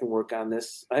think I can work on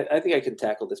this. I think I can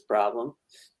tackle this problem.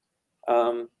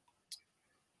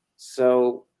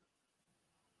 So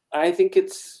I think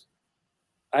it's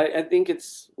I think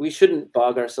we shouldn't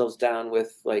bog ourselves down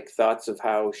with like thoughts of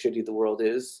how shitty the world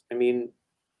is. I mean,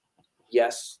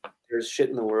 yes, there's shit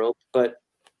in the world, but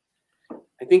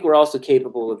I think we're also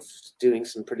capable of doing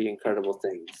some pretty incredible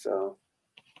things. So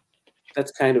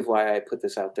that's kind of why I put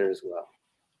this out there as well.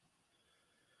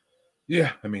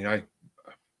 Yeah, I mean, I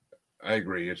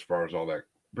agree as far as all that.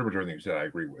 Pretty much everything you said, I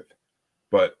agree with.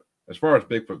 But as far as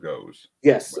Bigfoot goes,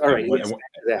 yes. All right.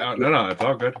 No, it's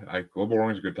all good. Global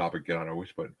warming is a good topic to get on always.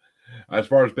 But as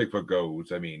far as Bigfoot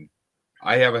goes, I mean,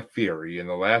 I have a theory. In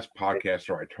the last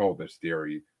podcaster, I told this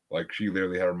theory. Like, she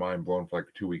literally had her mind blown for like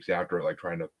 2 weeks after it, like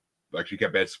trying to, like, she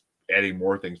kept adding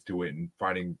more things to it and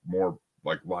finding more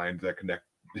like lines that connect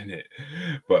in it.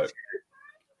 But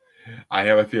I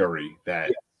have a theory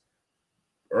that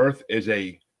Earth is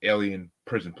a alien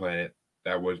prison planet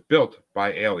that was built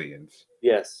by aliens.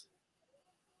 Yes.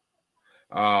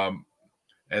 And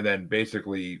then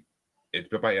basically it's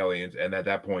built by aliens, and at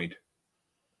that point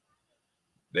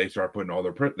they start putting all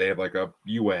their they have like a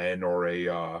UN or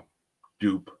a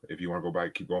dupe, if you want to go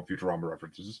back, keep going Futurama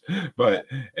references, but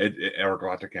or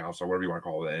Galactic Council, whatever you want to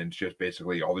call it, and it's just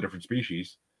basically all the different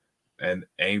species, and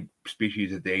any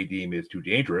species that they deem is too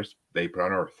dangerous, they put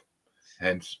on Earth.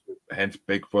 Hence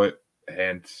Bigfoot,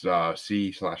 hence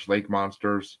sea/lake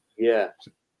monsters. Yeah.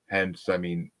 Hence, I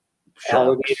mean,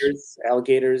 sharks.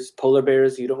 Alligators, polar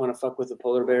bears. You don't want to fuck with a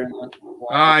polar bear.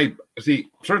 I see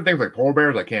certain things like polar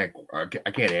bears. I can't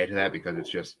add to that because it's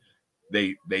just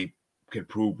they can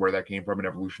prove where that came from in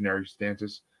evolutionary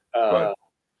stances. But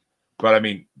I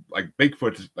mean, like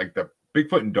Bigfoot's like the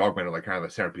Bigfoot and Dogman are like kind of the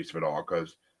centerpiece of it all,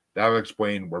 because that will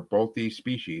explain where both these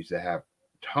species that have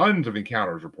tons of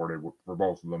encounters reported for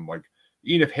both of them. Like,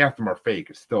 even if half of them are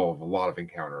fake, it's still a lot of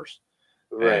encounters.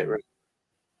 Right.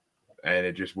 And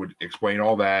it just would explain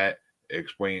all that. It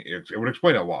would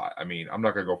explain a lot. I mean, I'm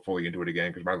not gonna go fully into it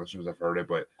again because my listeners have heard it,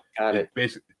 but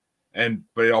basically,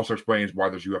 but it also explains why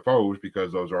there's UFOs,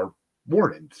 because those are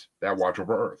wardens that watch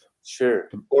over Earth. Sure.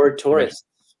 Or tourists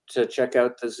to check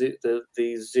out the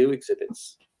zoo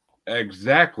exhibits.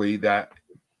 Exactly that.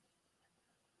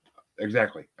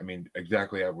 Exactly. I mean,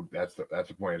 exactly. That's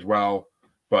the point as well.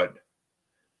 But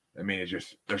I mean, it's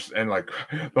just and like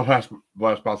the last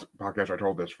podcast I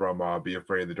told this from Be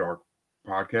Afraid of the Dark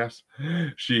podcast.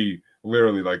 She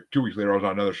literally, like 2 weeks later, I was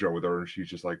on another show with her, and she's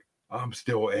just like, "I'm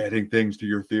still adding things to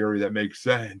your theory that make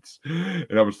sense,"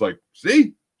 and I was like,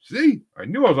 "See, I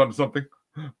knew I was onto something,"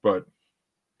 but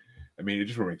I mean, it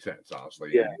just wouldn't make sense,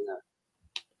 honestly. Yeah.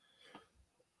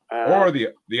 Or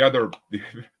the other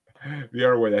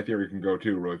way that theory can go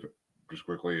too, really just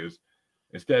quickly, is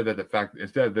instead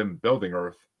of them building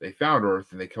Earth, they found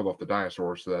Earth and they killed off the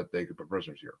dinosaurs so that they could put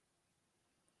prisoners here.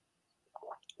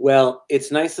 Well,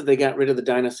 it's nice that they got rid of the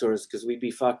dinosaurs, because we'd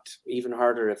be fucked even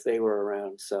harder if they were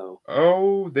around. So.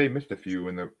 Oh, they missed a few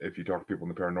if you talk to people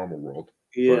in the paranormal world.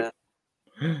 Yeah.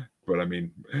 But I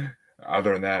mean,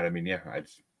 other than that, I mean, yeah,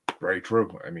 it's very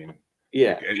true. I mean,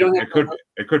 yeah,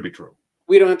 it could be true.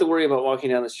 We don't have to worry about walking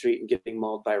down the street and getting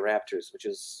mauled by raptors, which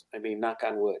is, I mean, knock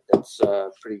on wood. That's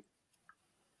pretty.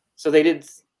 So they did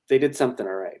something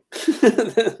all right.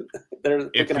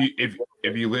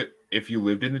 If you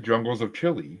lived in the jungles of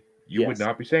Chile, you would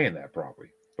not be saying that probably.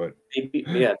 But maybe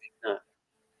not.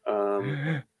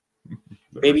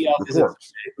 Maybe I'll visit.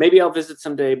 Maybe I'll visit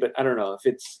someday, but I don't know if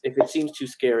it seems too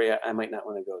scary. I might not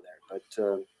want to go there.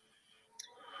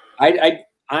 But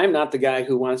I'm not the guy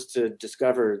who wants to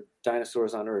discover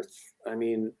dinosaurs on Earth. I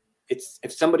mean,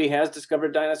 if somebody has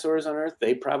discovered dinosaurs on Earth,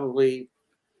 they probably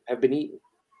have been eaten.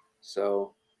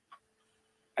 So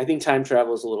I think time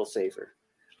travel is a little safer.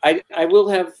 I will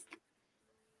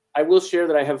share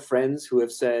that I have friends who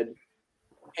have said,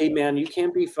 "Hey man, you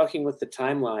can't be fucking with the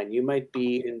timeline. You might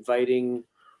be inviting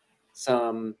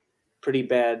some pretty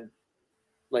bad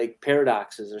like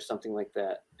paradoxes or something like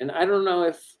that." And I don't know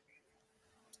if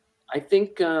I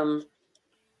think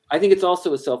it's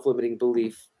also a self-limiting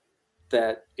belief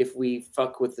that if we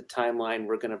fuck with the timeline,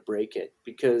 we're going to break it,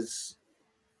 because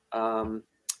I'm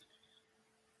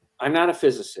not a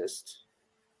physicist,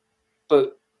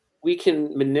 but we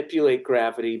can manipulate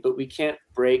gravity, but we can't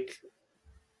break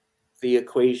the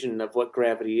equation of what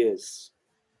gravity is,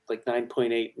 like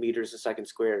 9.8 meters a second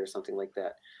squared or something like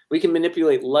that. We can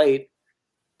manipulate light,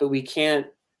 but we can't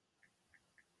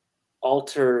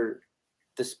alter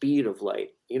the speed of light.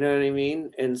 You know what I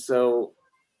mean? And so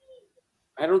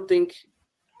I don't think,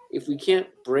 if we can't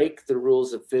break the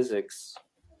rules of physics,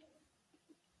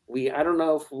 I don't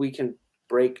know if we can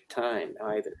break time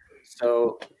either.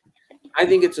 So I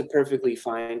think it's a perfectly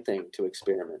fine thing to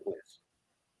experiment with.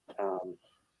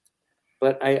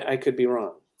 But I could be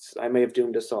wrong. I may have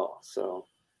doomed us all. So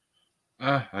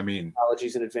I mean,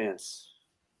 Apologies in advance.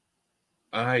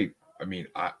 I, I mean,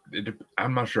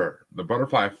 I'm not sure. The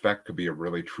butterfly effect could be a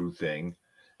really true thing,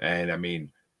 and I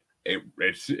mean, it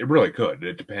really could.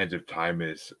 It depends if time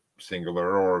is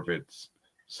singular or if it's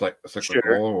cyclical,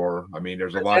 Sure. or I mean,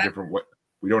 there's a lot of different.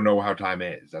 We don't know how time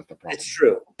is. That's the It's problem.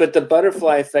 true. But the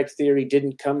butterfly effect theory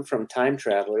didn't come from time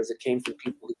travelers. It came from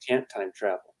people who can't time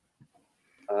travel.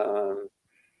 Um,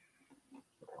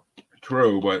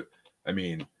 True, but I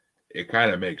mean, it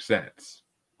kind of makes sense.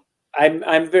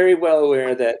 I'm very well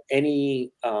aware that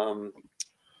any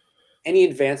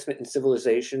advancement in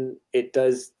civilization, it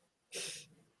does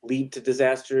lead to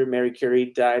disaster. Mary Curie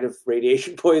died of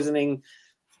radiation poisoning.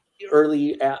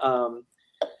 Early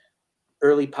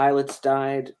early pilots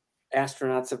died.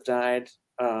 Astronauts have died.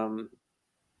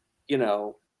 You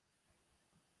know,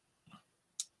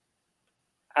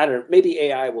 I don't know. Maybe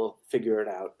AI will figure it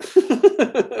out.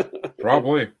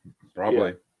 Probably, Yeah.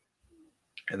 probably,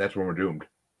 and that's when we're doomed.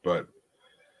 But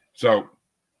so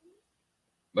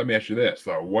let me ask you this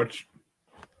though: what's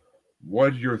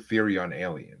your theory on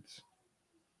aliens?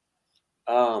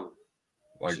 Um,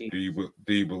 Like, gee. do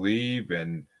you believe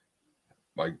in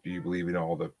do you believe in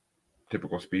all the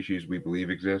typical species we believe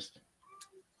exist?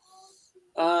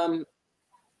 Um,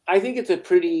 I think it's a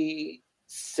pretty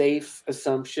safe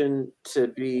assumption to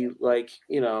be like,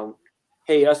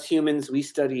 hey, us humans, we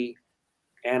study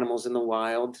animals in the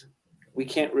wild. We're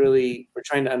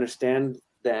trying to understand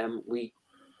them. We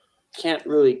can't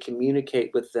really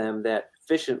communicate with them that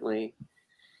efficiently.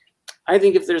 I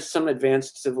think if there's some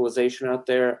advanced civilization out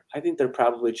there, I think they're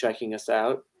probably checking us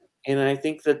out. And I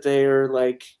think that they're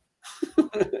like,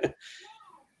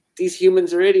 these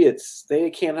humans are idiots. They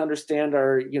can't understand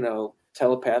our,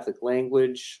 telepathic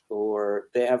language, or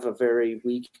they have a very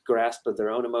weak grasp of their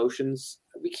own emotions.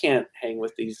 We can't hang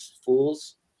with these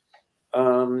fools.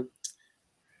 Um,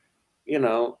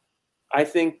 I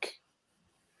think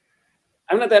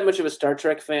I'm not that much of a Star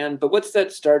Trek fan, but what's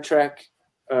that Star Trek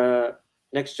uh,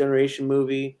 Next Generation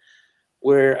movie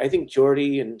where I think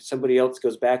Geordi and somebody else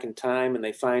goes back in time and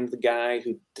they find the guy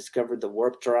who discovered the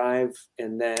warp drive,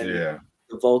 and then Yeah,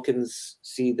 the Vulcans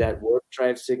see that warp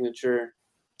drive signature.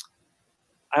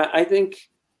 I think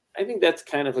that's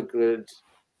kind of a good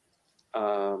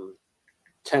um,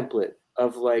 template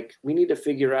of like, we need to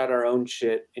figure out our own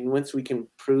shit, and once we can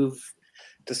prove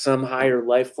to some higher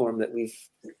life form that we've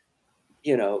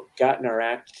gotten our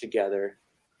act together,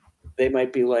 they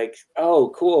might be like, oh,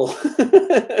 cool.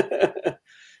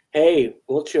 Hey,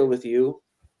 we'll chill with you.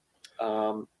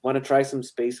 Want to try some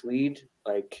space weed?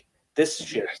 Like, this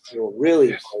shit yes, will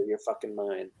really yes. blow your fucking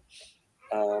mind.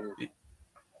 Um,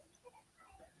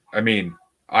 I mean,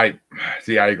 I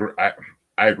see. I agree.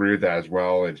 I agree with that as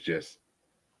well. It's just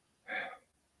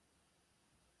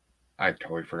I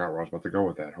totally forgot where I was about to go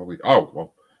with that. Holy, oh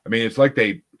well. I mean, it's like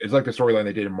the storyline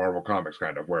they did in Marvel Comics,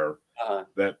 kind of where uh,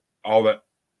 that all that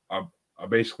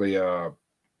basically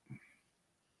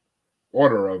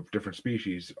order of different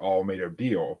species all made a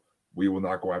deal. We will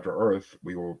not go after Earth.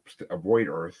 We will avoid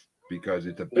Earth because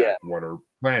it's a yeah, backwater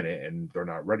planet and they're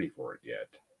not ready for it yet.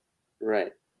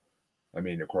 right. I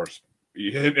mean, of course,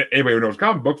 anybody who knows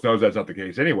comic books knows that's not the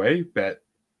case anyway. That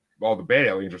all the bad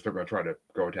aliens are still going to try to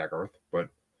go attack Earth,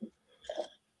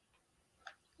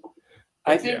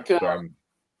 I yeah. think So I'm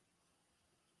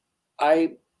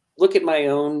I look at my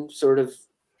own sort of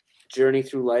journey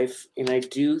through life, and I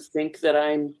do think that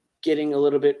I'm getting a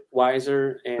little bit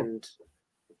wiser, and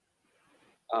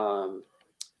um,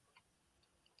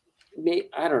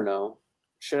 I don't know.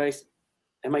 Should I?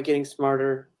 Am I getting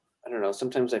smarter? I don't know.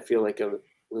 Sometimes I feel like a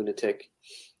lunatic.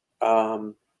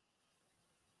 Um,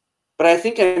 but I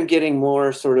think I'm getting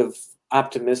more sort of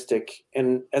optimistic.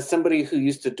 And as somebody who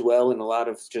used to dwell in a lot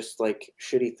of just like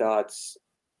shitty thoughts,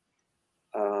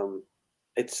 um,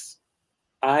 it's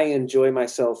I enjoy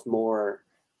myself more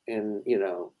in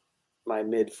my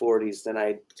mid 40s than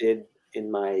I did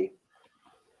in my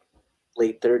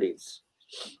late 30s.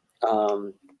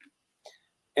 Um,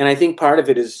 and I think part of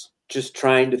it is just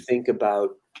trying to think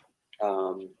about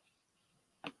um,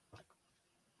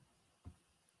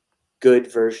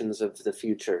 good versions of the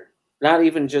future, not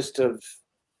even just of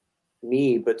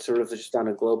me, but sort of just on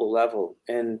a global level.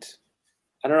 And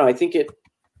I don't know. I think it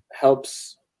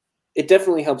helps. It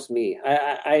definitely helps me.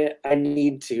 I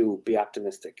need to be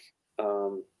optimistic,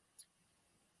 um,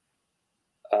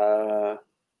 uh,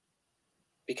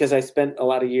 because I spent a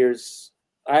lot of years.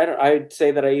 I'd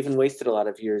say that I even wasted a lot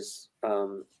of years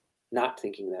not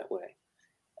thinking that way,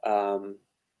 um,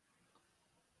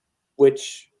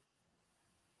 which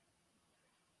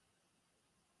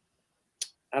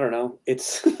I don't know.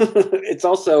 It's it's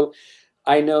also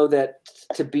I know that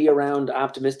to be around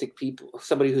optimistic people,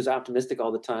 somebody who's optimistic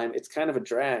all the time, it's kind of a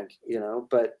drag,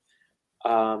 but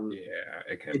Yeah,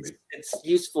 it can be. it's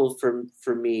useful for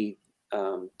me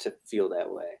to feel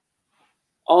that way.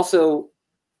 Also,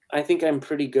 I think I'm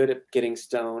pretty good at getting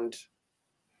stoned.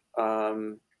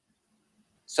 So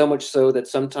much so that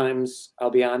sometimes, I'll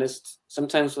be honest,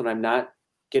 sometimes when I'm not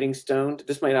getting stoned,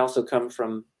 this might also come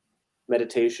from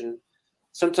meditation.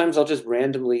 Sometimes I'll just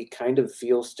randomly kind of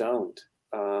feel stoned,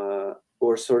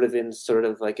 or sort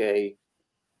of like a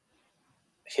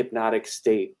hypnotic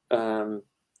state. Who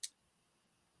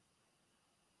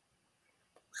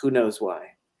knows why?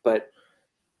 But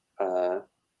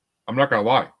I'm not gonna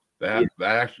lie. yeah,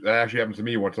 That actually happens to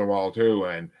me once in a while too.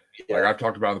 And like yeah, I've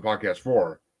talked about on the podcast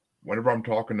before, whenever I'm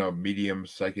talking to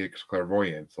mediums, psychics,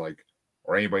 clairvoyants, like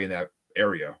or anybody in that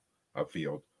area of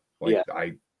field, like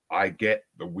yeah, I get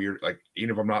the weird like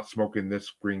even if I'm not smoking this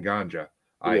green ganja,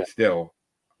 I yeah, still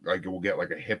like will get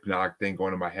like a hypnotic thing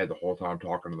going in my head the whole time I'm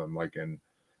talking to them. Like and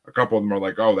a couple of them are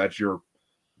like, oh, that's your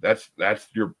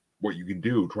what you can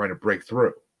do trying to break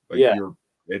through. Like yeah.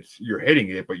 you're hitting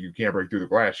it, but you can't break through the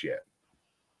glass yet.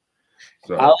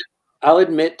 I'll So I'll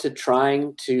admit to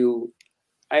trying to.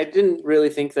 I didn't really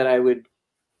think that I would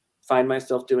find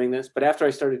myself doing this, but after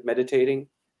I started meditating,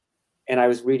 and I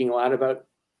was reading a lot about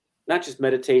not just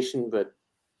meditation, but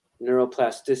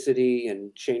neuroplasticity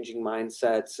and changing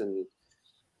mindsets and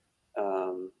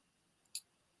um,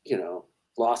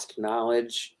 lost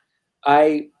knowledge.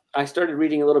 I started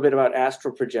reading a little bit about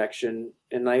astral projection,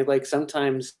 and I like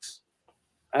sometimes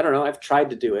I don't know. I've tried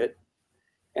to do it,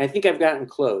 and I think I've gotten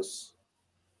close.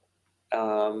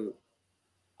 Um,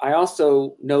 I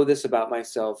also know this about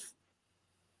myself.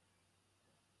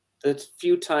 The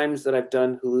few times that I've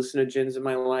done hallucinogens in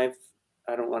my life,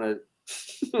 I don't want to.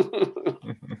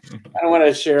 I don't want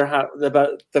to share how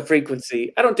about the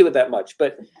frequency. I don't do it that much,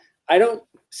 but I don't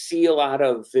see a lot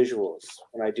of visuals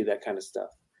when I do that kind of stuff.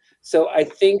 So I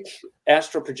think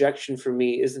astral projection for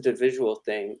me isn't a visual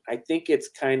thing. I think it's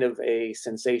kind of a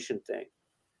sensation thing.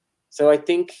 So I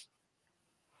think,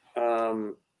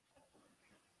 um,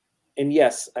 and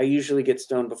yes, I usually get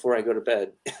stoned before I go to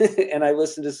bed, and I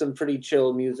listen to some pretty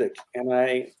chill music, and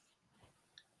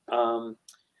um,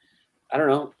 I don't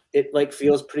know, it like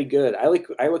feels pretty good. I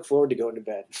look forward to going to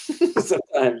bed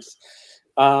sometimes.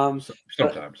 But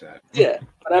sometimes that. yeah,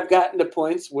 but I've gotten to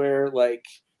points where like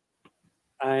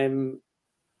I'm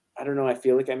I don't know, I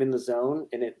feel like I'm in the zone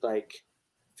and it like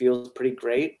feels pretty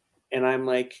great. And I'm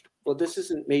like, well, this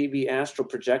isn't maybe astral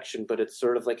projection, but it's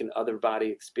sort of like an other body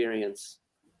experience,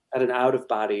 not an out of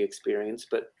body experience,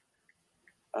 but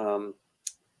um,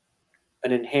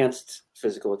 an enhanced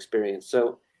physical experience.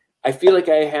 So I feel like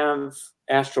I have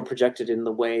astral projected in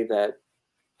the way that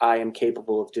I am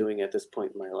capable of doing at this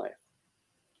point in my life.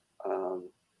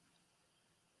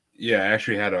 Yeah, I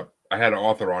actually I had an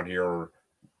author on here a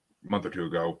month or two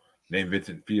ago named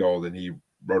Vincent Field, and he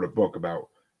wrote a book about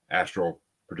astral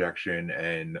projection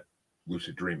and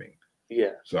lucid dreaming.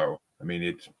 Yeah. So I mean,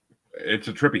 it's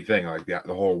a trippy thing, like the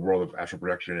whole world of astral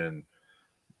projection and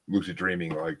lucid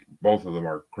dreaming. Like both of them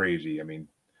are crazy. I mean,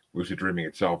 lucid dreaming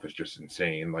itself is just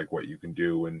insane. Like what you can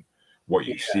do and what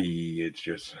Yeah. you see. It's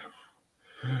just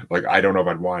like I don't know if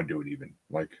I'd want to do it even.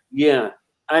 Like Yeah.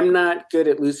 I'm not good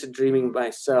at lucid dreaming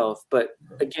myself, but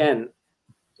again,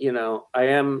 I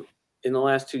am in the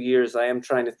last 2 years, I am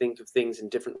trying to think of things in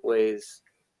different ways.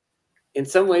 In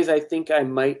some ways, I think I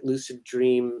might lucid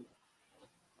dream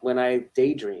when I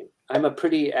daydream. I'm a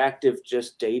pretty active,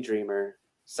 just daydreamer.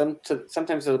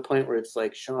 Sometimes to the point where it's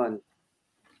like, Shawn,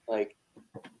 like,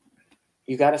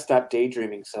 you got to stop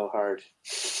daydreaming so hard.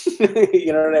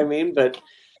 You know what I mean? But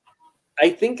I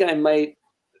think I might,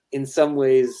 in some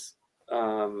ways,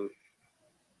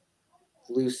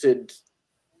 lucid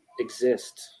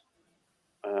exist.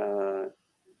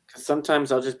 Because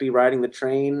sometimes I'll just be riding the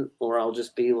train, or I'll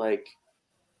just be like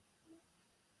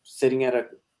sitting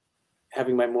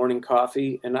having my morning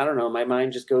coffee, and I don't know, my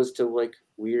mind just goes to like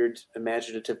weird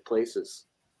imaginative places.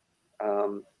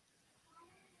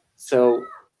 So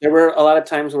there were a lot of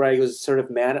times where I was sort of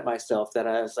mad at myself that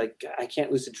I was like, I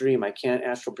can't lucid dream, I can't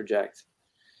astral project.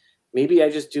 Maybe I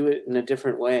just do it in a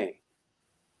different way.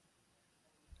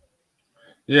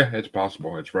 yeah, it's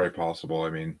possible. It's very possible. I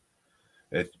mean,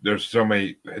 there's so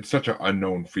many. It's such an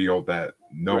unknown field that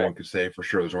no Right. one can say for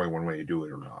sure. There's only one way to do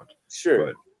it or not. Sure.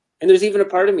 But And there's even a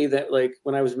part of me that, like,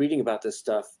 when I was reading about this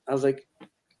stuff, I was like,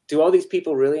 do all these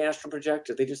people really astral project?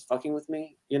 Are they just fucking with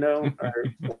me?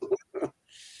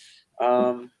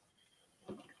 Um,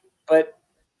 but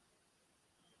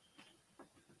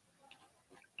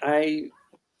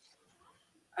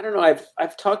I don't know.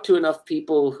 I've talked to enough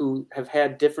people who have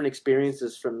had different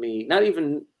experiences from me, not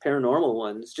even paranormal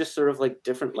ones, just sort of like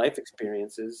different life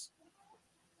experiences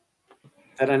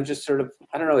that I'm just sort of,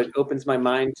 I don't know, it opens my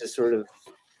mind to sort of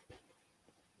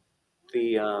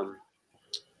the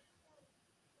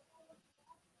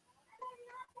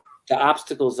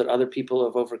obstacles that other people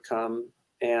have overcome,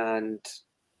 and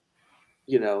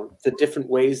the different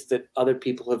ways that other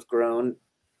people have grown.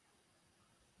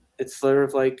 It's sort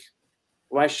of like,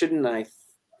 why shouldn't I?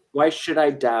 Why should I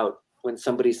doubt when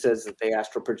somebody says that they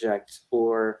astral project,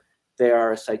 or they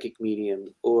are a psychic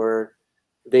medium, or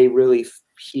they really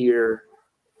hear?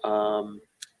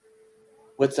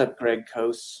 What's up, Greg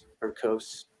Kos or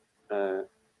Kos?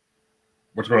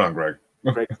 What's going on, Greg?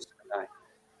 Greg,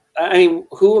 I mean,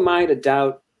 who am I to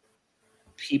doubt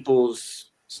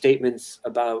people's statements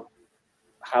about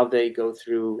how they go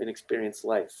through and experience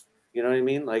life? You know what I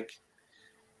mean? Like,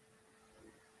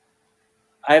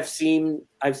 I've seen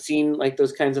like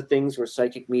those kinds of things where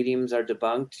psychic mediums are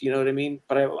debunked, you know what I mean?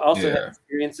 But I've also had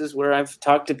experiences where I've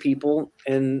talked to people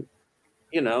and,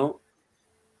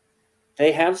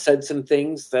 they have said some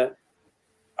things that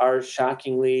are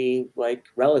shockingly like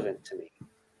relevant to me.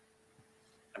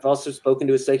 I've also spoken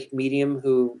to a psychic medium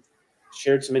who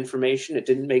shared some information. It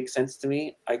didn't make sense to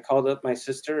me. I called up my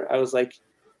sister. I was like,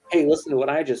 hey, listen to what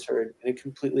I just heard. And it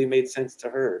completely made sense to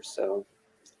her. So,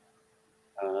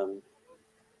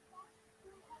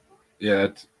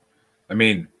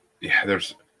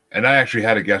 and I actually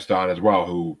had a guest on as well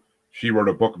who she wrote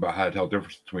a book about how to tell the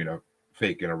difference between a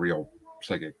fake and a real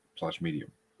psychic / medium.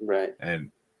 Right.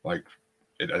 And like,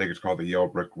 I think it's called the Yellow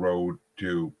Brick Road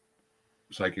to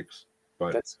Psychics.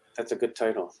 But that's a good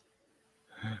title.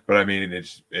 But I mean,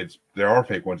 it's there are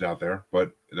fake ones out there,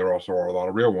 but there also are a lot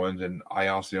of real ones. And I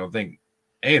honestly don't think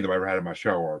any of them I ever had on my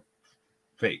show are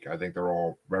fake. I think they're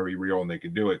all very real and they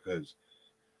can do it because,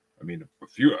 I mean,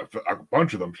 a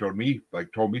bunch of them told me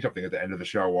something at the end of the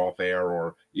show off air,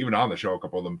 or even on the show, a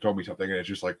couple of them told me something, and it's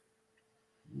just like,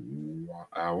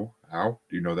 ow,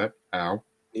 do you know that? Ow.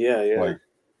 Yeah. Like,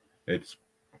 it's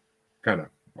kind of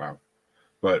wow,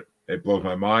 but it blows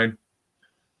my mind.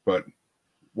 But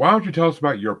why don't you tell us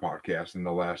about your podcast in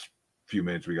the last few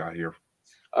minutes we got here?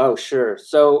 Oh, sure.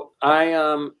 So I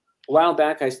a while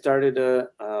back I started a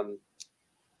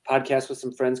podcast with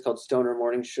some friends called Stoner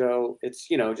Morning Show. It's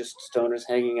just stoners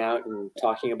hanging out and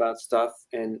talking about stuff,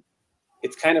 and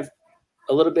it's kind of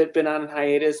a little bit been on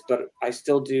hiatus, but I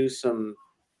still do some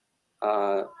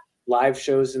live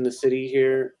shows in the city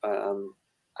here.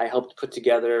 I helped put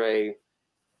together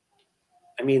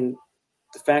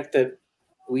the fact that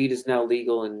weed is now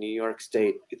legal in New York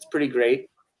State, it's pretty great.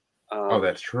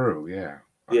 That's true. Yeah.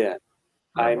 Yeah.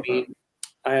 I mean,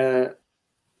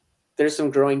 there's some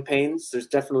growing pains. There's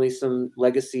definitely some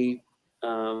legacy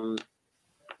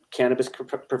cannabis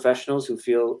professionals who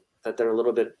feel that they're a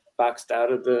little bit boxed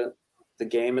out of the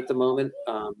game at the moment.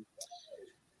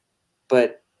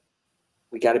 But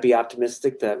we got to be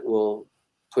optimistic that we'll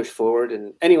push forward.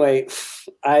 And anyway,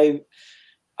 I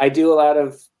do a lot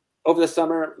of, over the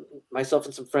summer, myself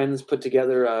and some friends put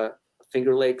together a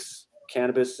Finger Lakes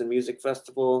Cannabis and Music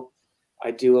Festival.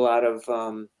 I do a lot of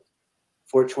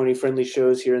 420 friendly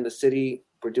shows here in the city.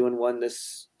 We're doing one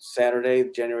this Saturday,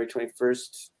 January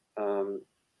 21st.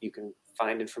 You can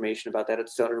find information about that at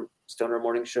Stoner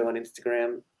Morning Show on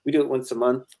Instagram. We do it once a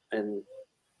month, and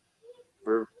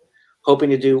we're hoping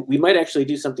we might actually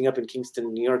do something up in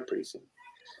Kingston, New York pretty soon.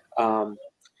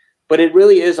 But it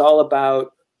really is all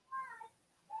about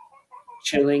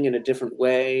chilling in a different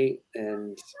way.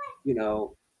 And,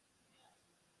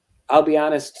 I'll be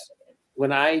honest,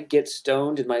 when I get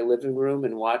stoned in my living room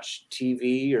and watch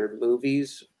TV or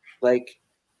movies, like,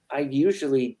 I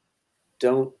usually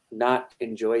don't not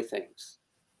enjoy things.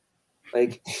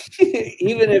 Like,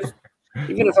 even if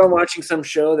I'm watching some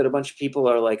show that a bunch of people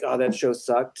are like, oh, that show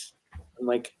sucked, I'm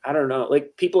like, I don't know.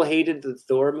 Like, people hated the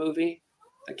Thor movie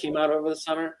that came out over the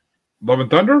summer. Love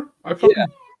and Thunder? I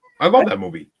love that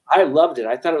movie. I loved it.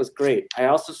 I thought it was great. I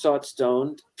also saw it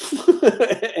stoned.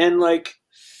 And like,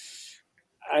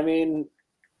 I mean,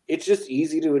 it's just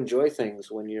easy to enjoy things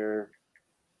when you're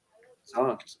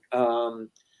zonked.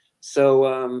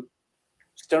 So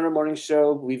Stoner Morning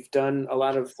Show, we've done a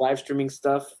lot of live streaming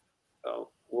stuff.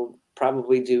 We'll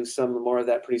probably do some more of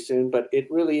that pretty soon, but it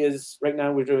really is, right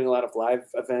now we're doing a lot of live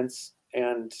events,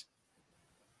 and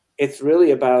it's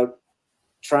really about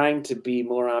trying to be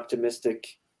more optimistic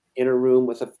in a room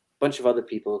with a bunch of other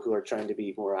people who are trying to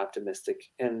be more optimistic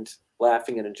and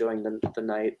laughing and enjoying the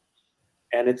night.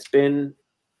 And it's been,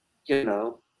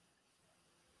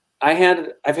 I've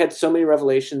had so many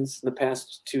revelations in the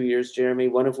past 2 years, Jeremy,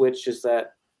 one of which is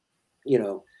that,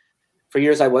 for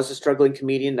years I was a struggling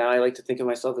comedian. Now I like to think of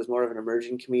myself as more of an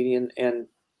emerging comedian. And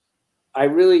I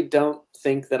really don't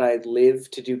think that I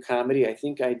live to do comedy. I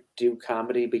think I do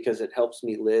comedy because it helps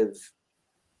me live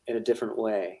in a different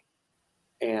way.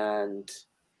 And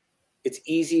it's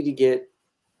easy to get,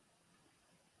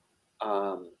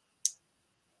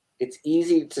 it's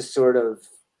easy to sort of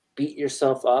beat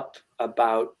yourself up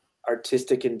about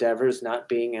artistic endeavors not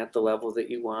being at the level that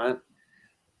you want.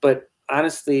 But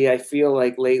honestly, I feel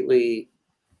like lately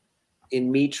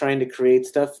in me trying to create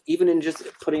stuff, even in just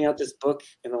putting out this book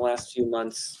in the last few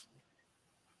months,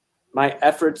 my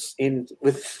efforts in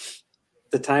with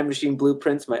the Time Machine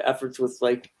Blueprints, my efforts with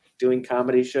like doing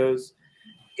comedy shows,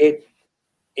 it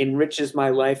enriches my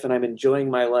life, and I'm enjoying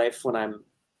my life when I'm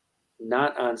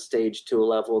not on stage to a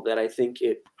level that I think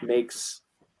it makes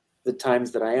the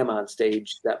times that I am on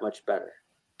stage that much better.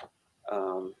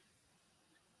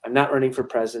 I'm not running for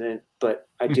president, but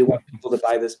I do want people to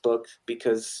buy this book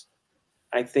because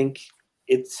I think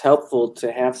it's helpful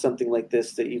to have something like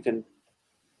this that you can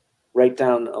write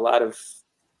down a lot of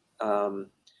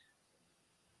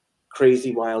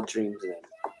crazy, wild dreams in.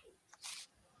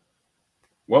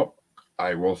 Well,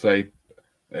 I will say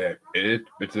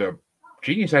it's a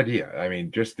genius idea. I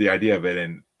mean, just the idea of it,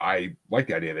 and I like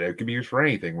the idea of it. It could be used for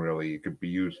anything, really. It could be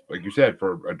used, like you said,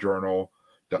 for a journal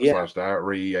 /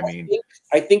 diary.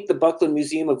 I think the Buckland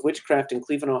Museum of Witchcraft in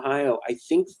Cleveland, Ohio,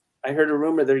 I heard a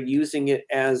rumor they're using it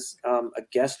as a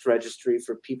guest registry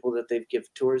for people that they've given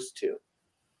tours to.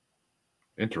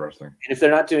 Interesting. And if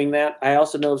they're not doing that, I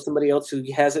also know of somebody else who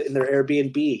has it in their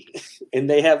Airbnb, and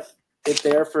they have it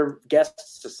there for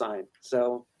guests to sign.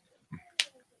 So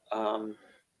I've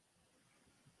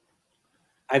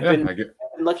been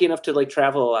lucky enough to like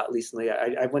travel a lot recently.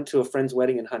 I went to a friend's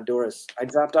wedding in Honduras. I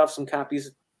dropped off some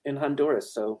copies in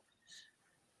Honduras. So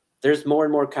there's more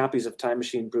and more copies of Time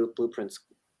Machine Blueprints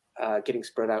getting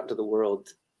spread out into the world,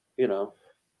 you know.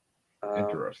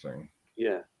 Interesting.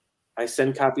 Yeah. I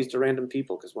send copies to random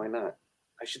people because why not?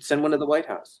 I should send one to the White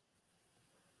House.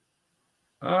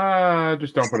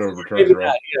 Just don't put a return maybe address.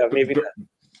 Not, yeah, maybe not.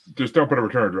 Just don't put a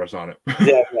return address on it.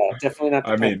 Yeah, definitely not.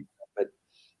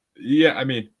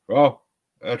 Well,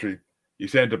 actually, you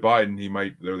send it to Biden, he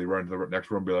might literally run to the next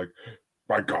room and be like,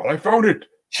 "My God, I found it!"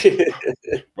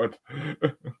 But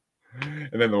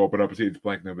and then they'll open up and see it's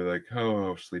blank, and they'll be like,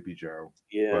 "Oh, Sleepy Joe."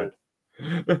 Yeah.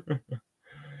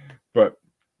 But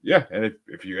yeah, and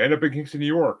if you end up in Kingston, New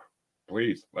York,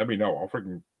 please let me know. I'll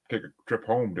freaking take a trip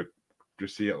home to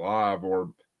just see it live,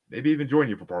 or maybe even join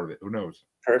you for part of it. Who knows?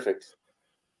 Perfect.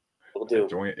 We'll do.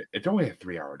 It's only a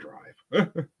 3-hour drive.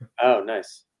 Oh,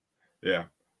 nice. Yeah.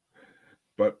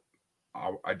 But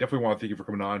I definitely want to thank you for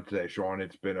coming on today, Shawn.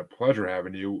 It's been a pleasure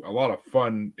having you. A lot of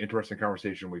fun, interesting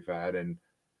conversation we've had, and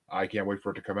I can't wait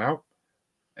for it to come out.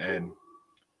 And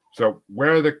so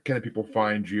where can people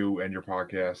find you and your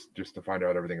podcast just to find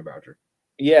out everything about you?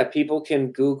 Yeah, people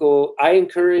can Google. You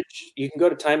can go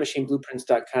to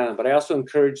timemachineblueprints.com, but I also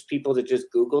encourage people to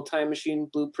just Google Time Machine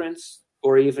Blueprints,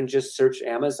 or even just search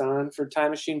Amazon for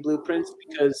Time Machine Blueprints,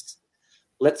 because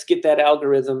let's get that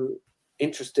algorithm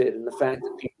interested in the fact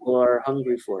that people are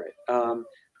hungry for it. But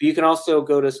you can also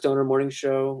go to Stoner Morning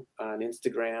Show on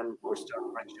Instagram or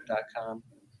stonermorningshow.com.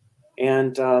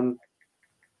 And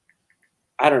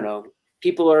I don't know.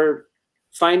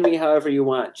 Find me however you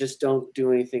want. Just don't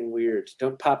do anything weird.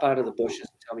 Don't pop out of the bushes and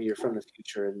tell me you're from the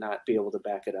future and not be able to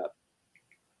back it up.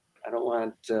 I don't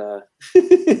want.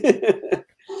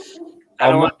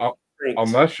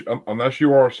 Unless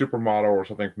you are a supermodel or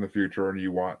something from the future and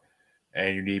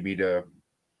you need me to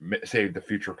save the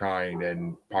future kind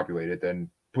and populate it, then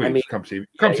please come see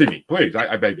me, please.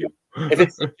 I beg you.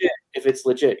 If it's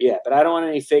legit, yeah. But I don't want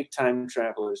any fake time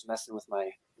travelers messing with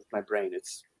my brain.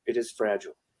 It is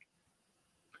fragile.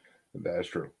 That is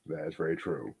true. That is very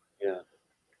true. Yeah.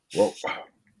 Well,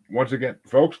 once again,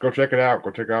 folks, go check it out.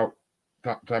 Go check out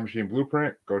Time Machine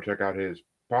Blueprint. Go check out his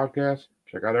podcast.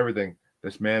 Check out everything.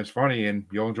 This man's funny, and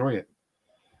you'll enjoy it.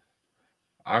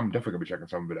 I'm definitely going to be checking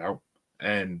some of it out.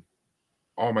 And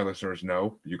all my listeners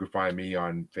know you can find me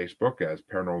on Facebook as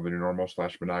Paranormal the New Normal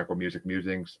 / Maniacal Music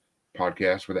Musings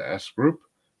Podcast with an S group.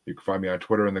 You can find me on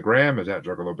Twitter and the Gram as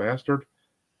 @Juggalo Bastard.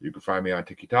 You can find me on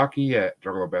TikTok at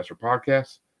Juggalo Bastard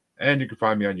Podcast. And you can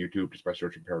find me on YouTube just by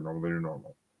searching Paranormal the New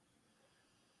Normal.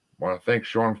 I want to thank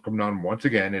Shawn for coming on once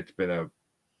again. It's been a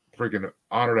freaking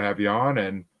honor to have you on.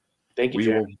 And thank you,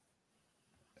 Jeremy.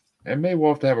 And maybe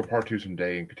we'll have to have a part 2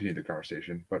 someday and continue the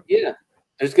conversation. But yeah,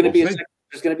 there's going to be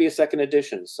a second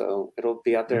edition, so it'll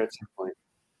be out there at some point.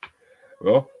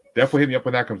 Well, definitely hit me up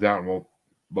when that comes out, and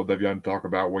we'll have you on to talk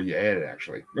about what you added,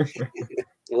 actually.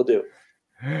 We'll do.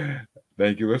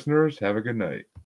 Thank you, listeners. Have a good night.